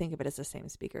want to think of it as the same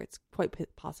speaker, it's quite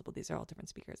possible these are all different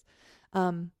speakers.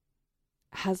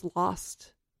 has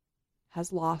lost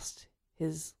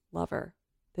his lover.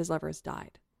 His lover has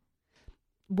died.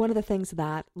 One of the things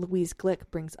that Louise Glick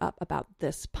brings up about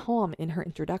this poem in her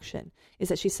introduction is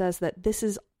that she says that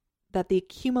that the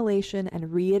accumulation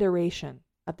and reiteration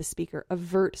of the speaker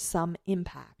avert some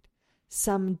impact,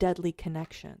 some deadly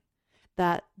connection.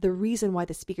 That the reason why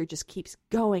the speaker just keeps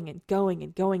going and going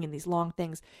and going in these long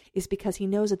things is because he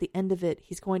knows at the end of it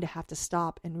he's going to have to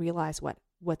stop and realize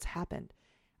what's happened.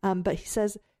 But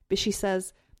she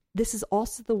says, this is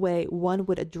also the way one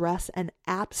would address an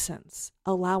absence,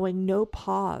 allowing no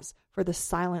pause for the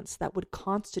silence that would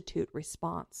constitute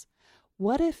response.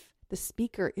 What if the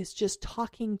speaker is just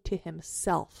talking to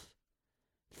himself,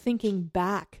 thinking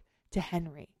back to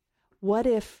Henry? What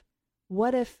if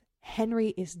Henry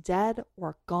is dead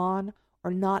or gone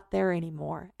or not there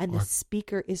anymore, and the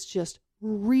speaker is just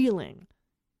reeling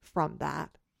from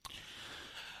that?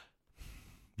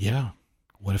 Yeah.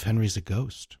 What if Henry's a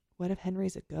ghost? What if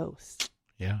Henry's a ghost?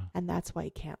 Yeah. And that's why he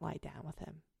can't lie down with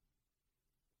him.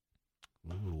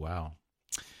 Ooh, wow.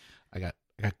 I got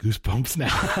goosebumps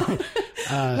now.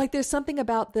 Like there's something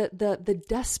about the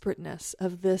desperateness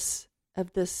of this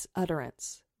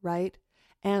utterance, right?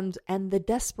 And the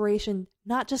desperation,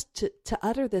 not just to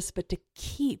utter this, but to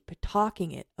keep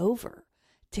talking it over,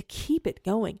 to keep it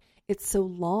going. It's so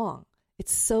long.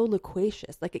 It's so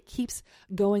loquacious. Like it keeps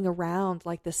going around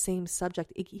like the same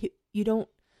subject. You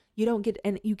don't get,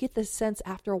 and you get the sense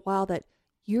after a while that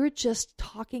you're just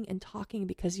talking and talking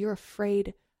because you're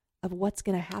afraid of what's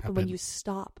going to happen when you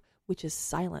stop, which is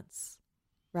silence,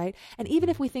 right? And even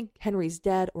if we think Henry's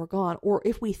dead or gone, or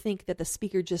if we think that the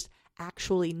speaker just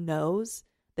actually knows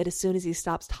that as soon as he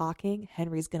stops talking,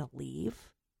 Henry's going to leave,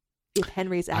 if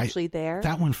Henry's actually there.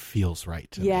 That one feels right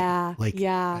to me.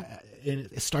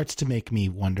 It starts to make me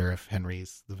wonder if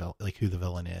Henry's who the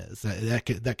villain is.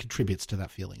 That contributes to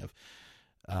that feeling of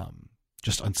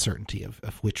just uncertainty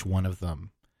of which one of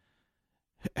them.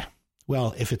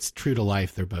 Well, if it's true to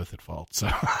life, they're both at fault. So,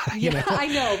 I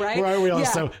know, right? Why are we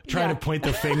also trying to point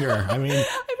the finger? I mean,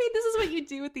 this is what you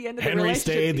do at the end of the Henry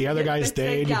relationship. stayed, the other guy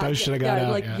stayed. You both should have got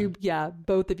out.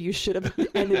 Both of you should have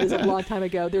ended this a long time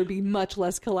ago. There would be much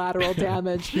less collateral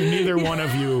damage. Neither one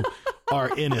of you are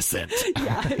innocent.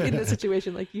 In this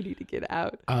situation, like you need to get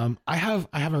out. I have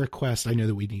a request. I know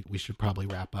that we should probably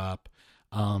wrap up.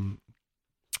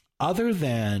 Other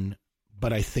than,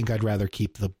 but I think I'd rather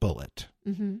keep the bullet.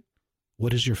 Mm-hmm.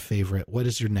 What is your favorite? What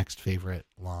is your next favorite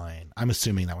line? I'm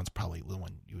assuming that one's probably the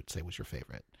one you would say was your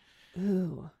favorite.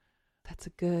 Ooh, that's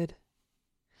a good.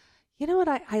 You know what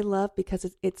I love, because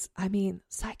it's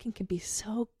Saiken can be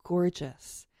so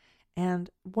gorgeous. And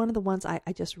one of the ones I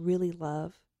just really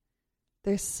love,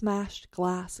 there's smashed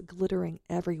glass glittering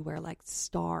everywhere like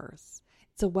stars.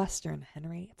 It's a Western,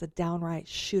 Henry. It's a downright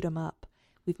shoot 'em up.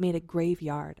 We've made a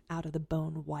graveyard out of the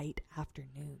bone white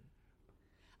afternoon.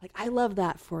 Like, I love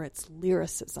that for its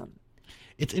lyricism.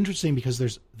 It's interesting because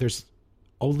there's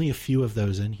only a few of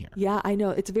those in here. Yeah, I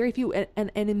know. It's very few.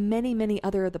 And in many, many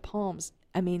other of the poems,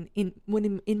 I mean, in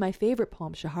my favorite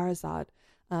poem, Scheherazade,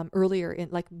 earlier in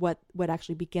like what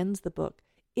actually begins the book,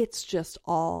 it's just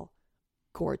all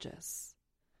gorgeous.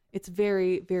 It's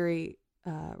very, very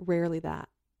rarely that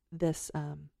this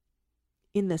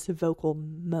in this vocal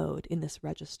mode, in this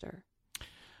register.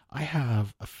 I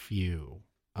have a few.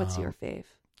 What's your fave?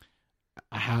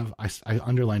 I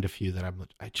underlined a few that I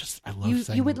love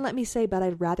saying. You wouldn't let me say, but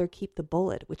I'd rather keep the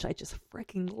bullet, which I just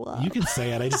freaking love. You can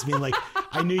say it. I just mean, like,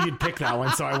 I knew you'd pick that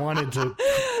one, so I wanted to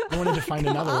find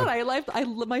another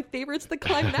one. My favorite's the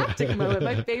climactic moment.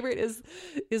 My favorite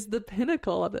is the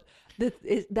pinnacle of it.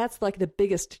 That's like the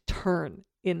biggest turn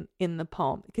in the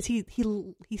poem, because he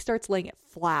starts laying it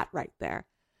flat right there.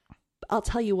 I'll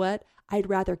tell you what, I'd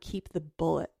rather keep the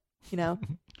bullet,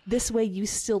 This way you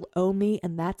still owe me,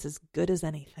 and that's as good as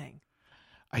anything.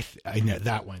 I know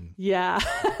that one. Yeah.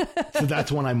 So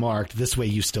that's one I marked. This way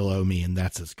you still owe me, and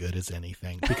that's as good as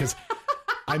anything. Because,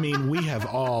 I mean, we have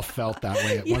all felt that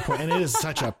way at one point, and it is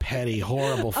such a petty,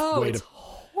 horrible way to... it's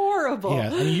horrible. Yeah,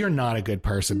 I mean, you're not a good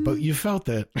person, but you felt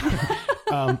that.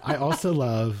 I also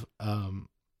love,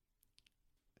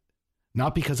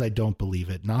 not because I don't believe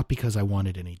it, not because I want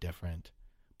it any different,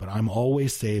 but I'm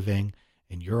always saving,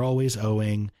 and you're always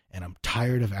owing, and I'm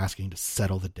tired of asking to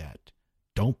settle the debt.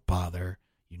 Don't bother.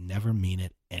 You never mean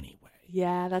it anyway.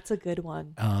 Yeah, that's a good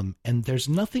one. And there's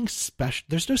nothing special.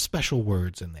 There's no special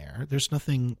words in there. There's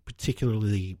nothing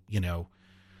particularly,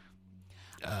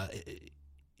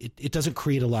 it doesn't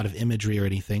create a lot of imagery or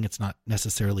anything. It's not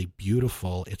necessarily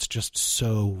beautiful. It's just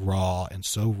so raw and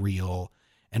so real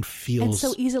and feels.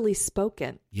 And so easily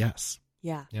spoken. Yes.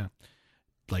 Yeah. Yeah.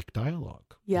 Like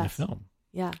dialogue in a film.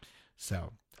 Yeah.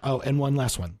 So, and one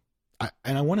last one.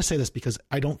 I want to say this because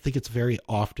I don't think it's very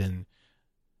often,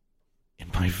 in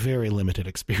my very limited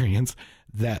experience,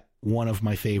 that one of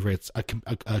my favorites,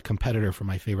 a competitor for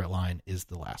my favorite line, is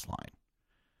the last line.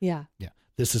 Yeah. Yeah.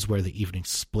 This is where the evening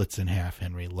splits in half,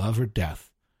 Henry. Love or death.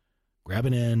 Grab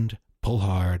an end, pull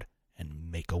hard,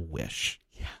 and make a wish.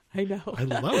 Yeah, I know. I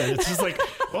love it. It's just like,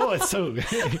 oh, it's so...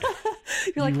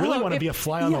 You're like, you really want to be a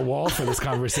fly on the wall for this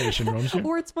conversation, don't you?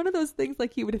 Or it's one of those things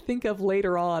like you would think of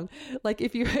later on, like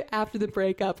if you're after the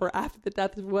breakup or after the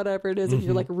death, whatever it is, and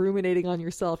you're like ruminating on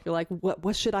yourself. You're like,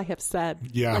 what should I have said?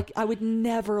 Yeah. Like I would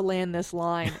never land this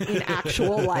line in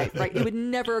actual life, right? It would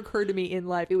never occur to me in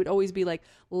life. It would always be like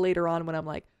later on when I'm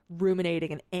like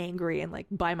ruminating and angry and like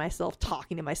by myself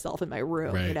talking to myself in my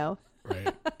room, right. you know?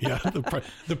 Right. Yeah.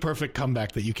 The perfect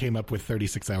comeback that you came up with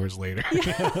 36 hours later.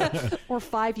 Yeah. Or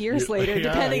 5 years later,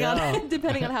 depending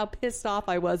on how pissed off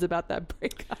I was about that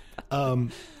breakup.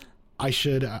 I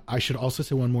should also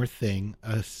say one more thing.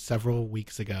 Several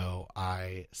weeks ago,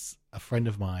 a friend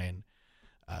of mine,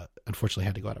 unfortunately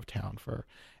had to go out of town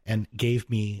and gave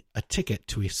me a ticket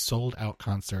to a sold out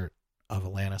concert of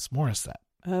Alanis Morissette.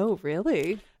 Oh,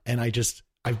 really? And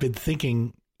I've been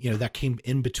thinking, that came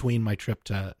in between my trip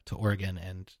to Oregon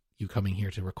and you coming here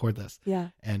to record this. Yeah.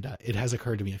 And it has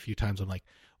occurred to me a few times. I'm like,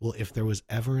 well, if there was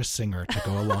ever a singer to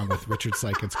go along with Richard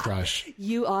Sykin's crush,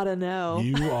 you ought to know.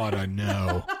 You ought to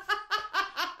know.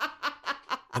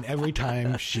 And every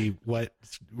time she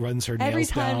runs her nails down. Every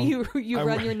time you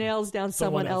run your nails down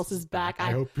someone else's back.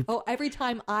 Every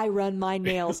time I run my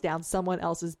nails down someone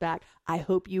else's back, I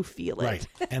hope you feel it. Right.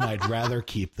 And I'd rather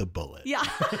keep the bullet. Yeah.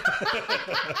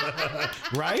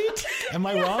 Right? Am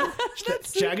I wrong?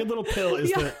 Jagged Little Pill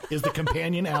is the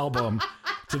companion album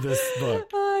to this book.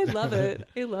 Oh, I love it.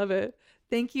 I love it.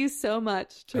 Thank you so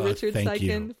much to Richard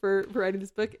Sykin for writing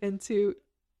this book, and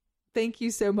thank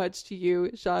you so much to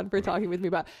you, Sean, for talking with me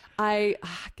about. I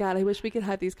wish we could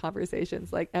have these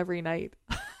conversations like every night.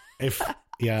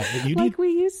 We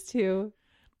used to.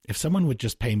 If someone would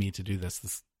just pay me to do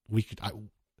this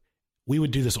we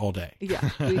would do this all day. Yeah,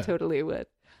 we totally would.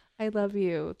 I love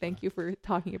you. Thank you for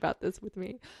talking about this with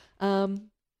me.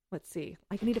 Let's see.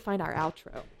 I need to find our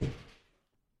outro.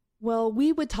 Well,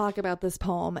 we would talk about this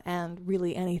poem and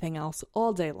really anything else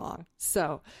all day long.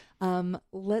 So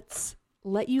let's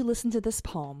let you listen to this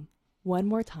poem one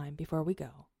more time before we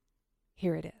go.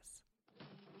 Here it is.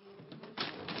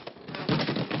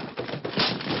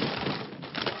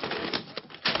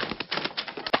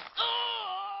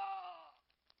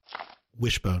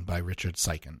 Wishbone by Richard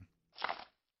Sykin.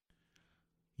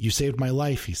 You saved my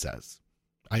life, he says.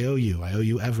 I owe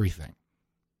you everything.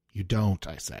 You don't,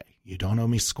 I say. You don't owe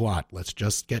me squat. Let's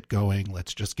just get going.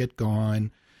 Let's just get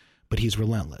gone. But he's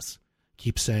relentless.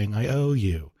 Keeps saying, I owe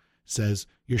you. Says,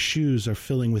 your shoes are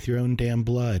filling with your own damn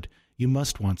blood. You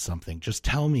must want something. Just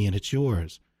tell me and it's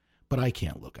yours. But I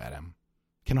can't look at him.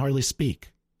 Can hardly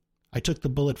speak. I took the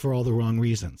bullet for all the wrong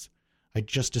reasons. I'd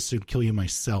just as soon kill you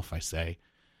myself, I say.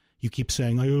 You keep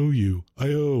saying, I owe you. I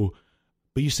owe.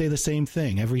 But you say the same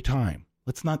thing every time.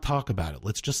 Let's not talk about it.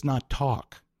 Let's just not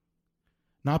talk.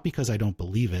 Not because I don't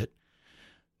believe it.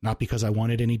 Not because I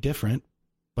want it any different.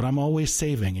 But I'm always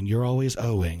saving and you're always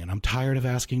owing. And I'm tired of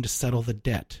asking to settle the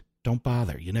debt. Don't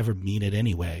bother. You never mean it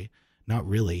anyway. Not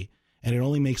really. And it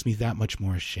only makes me that much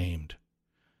more ashamed.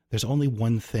 There's only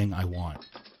one thing I want.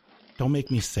 Don't make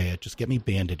me say it. Just get me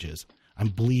bandages. I'm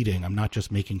bleeding. I'm not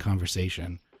just making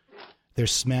conversation.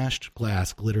 There's smashed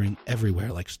glass glittering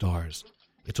everywhere like stars.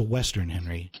 It's a Western,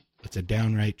 Henry. It's a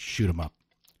downright shoot-'em-up.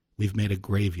 We've made a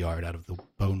graveyard out of the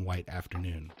bone-white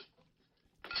afternoon.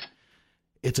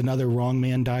 It's another wrong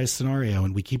man dies scenario,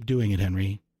 and we keep doing it,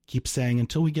 Henry. Keep saying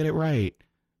until we get it right.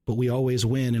 But we always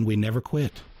win, and we never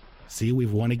quit. See,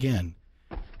 we've won again.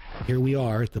 Here we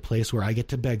are at the place where I get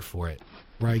to beg for it,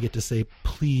 where I get to say,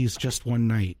 please, just one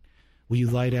night. Will you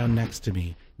lie down next to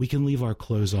me? We can leave our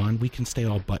clothes on. We can stay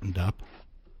all buttoned up.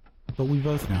 But we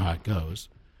both know how it goes.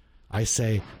 I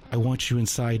say, I want you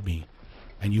inside me,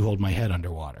 and you hold my head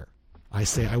underwater. I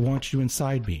say, I want you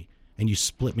inside me, and you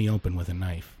split me open with a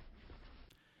knife.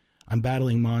 I'm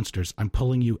battling monsters. I'm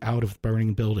pulling you out of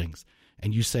burning buildings.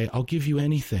 And you say, I'll give you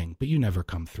anything, but you never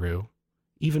come through.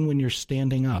 Even when you're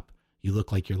standing up, you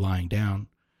look like you're lying down.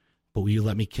 But will you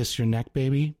let me kiss your neck,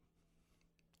 baby?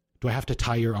 Do I have to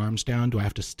tie your arms down? Do I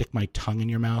have to stick my tongue in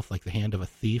your mouth like the hand of a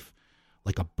thief?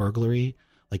 Like a burglary?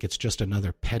 Like it's just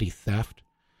another petty theft?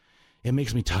 It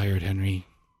makes me tired, Henry.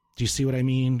 Do you see what I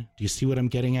mean? Do you see what I'm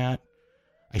getting at?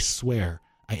 I swear,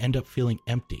 I end up feeling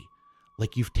empty,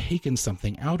 like you've taken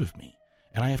something out of me,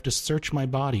 and I have to search my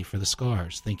body for the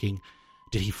scars, thinking,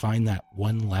 did he find that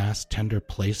one last tender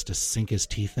place to sink his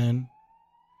teeth in?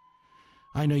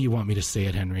 I know you want me to say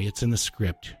it, Henry. It's in the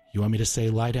script. You want me to say,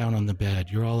 lie down on the bed.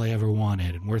 You're all I ever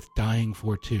wanted and worth dying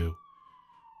for, too.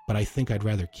 But I think I'd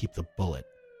rather keep the bullet.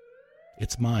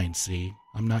 It's mine, see?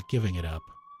 I'm not giving it up.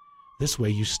 This way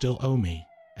you still owe me,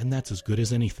 and that's as good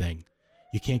as anything.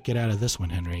 You can't get out of this one,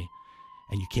 Henry,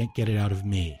 and you can't get it out of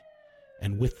me.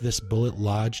 And with this bullet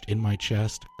lodged in my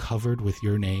chest, covered with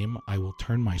your name, I will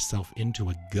turn myself into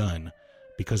a gun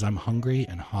because I'm hungry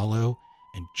and hollow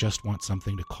and just want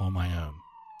something to call my own.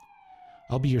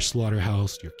 I'll be your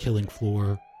slaughterhouse, your killing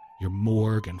floor, your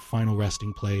morgue and final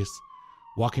resting place,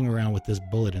 walking around with this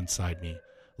bullet inside me,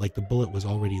 like the bullet was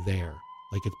already there,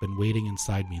 like it's been waiting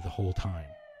inside me the whole time.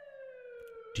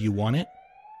 Do you want it?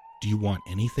 Do you want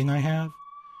anything I have?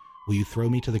 Will you throw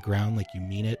me to the ground like you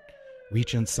mean it,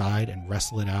 reach inside and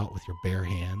wrestle it out with your bare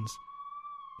hands?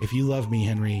 If you love me,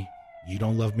 Henry, you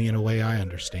don't love me in a way I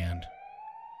understand.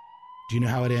 Do you know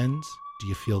how it ends? Do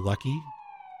you feel lucky?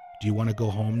 Do you want to go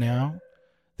home now?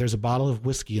 There's a bottle of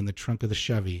whiskey in the trunk of the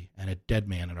Chevy and a dead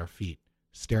man at our feet,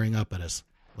 staring up at us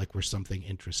like we're something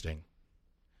interesting.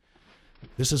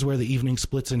 This is where the evening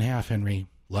splits in half, Henry.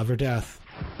 Love or death.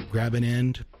 Grab an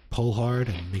end, pull hard,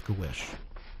 and make a wish.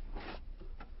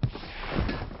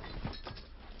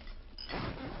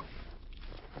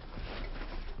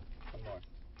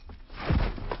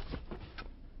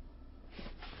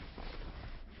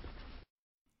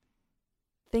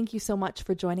 Thank you so much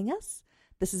for joining us.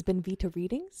 This has been Vita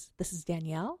Readings. This is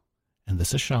Danielle. And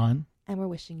this is Sean. And we're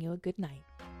wishing you a good night.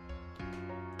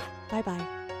 Bye-bye.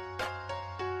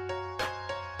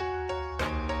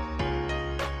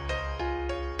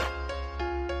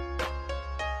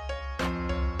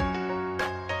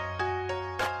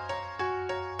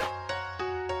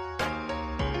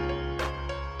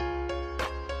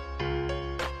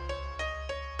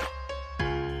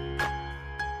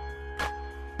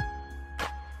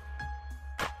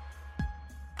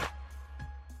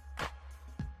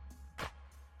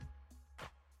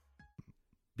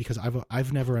 Because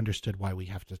I've never understood why we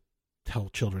have to tell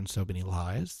children so many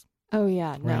lies. Oh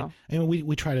yeah, right? no. And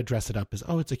we try to dress it up as,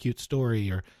 oh, it's a cute story,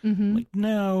 or like,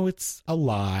 no, it's a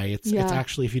lie. It's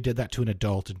actually, if you did that to an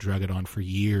adult and drug it on for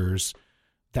years,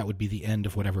 that would be the end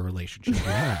of whatever relationship you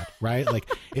had, right? Like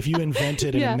if you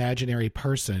invented an imaginary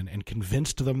person and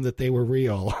convinced them that they were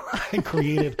real and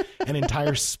created an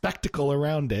entire spectacle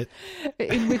around it.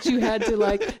 In which you had to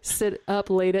like sit up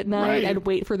late at night and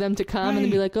wait for them to come and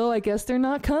then be like, oh, I guess they're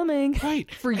not coming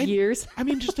for years. I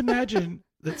mean, just imagine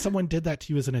that someone did that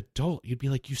to you as an adult. You'd be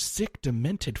like, you sick,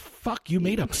 demented fuck, you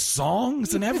made up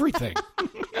songs and everything.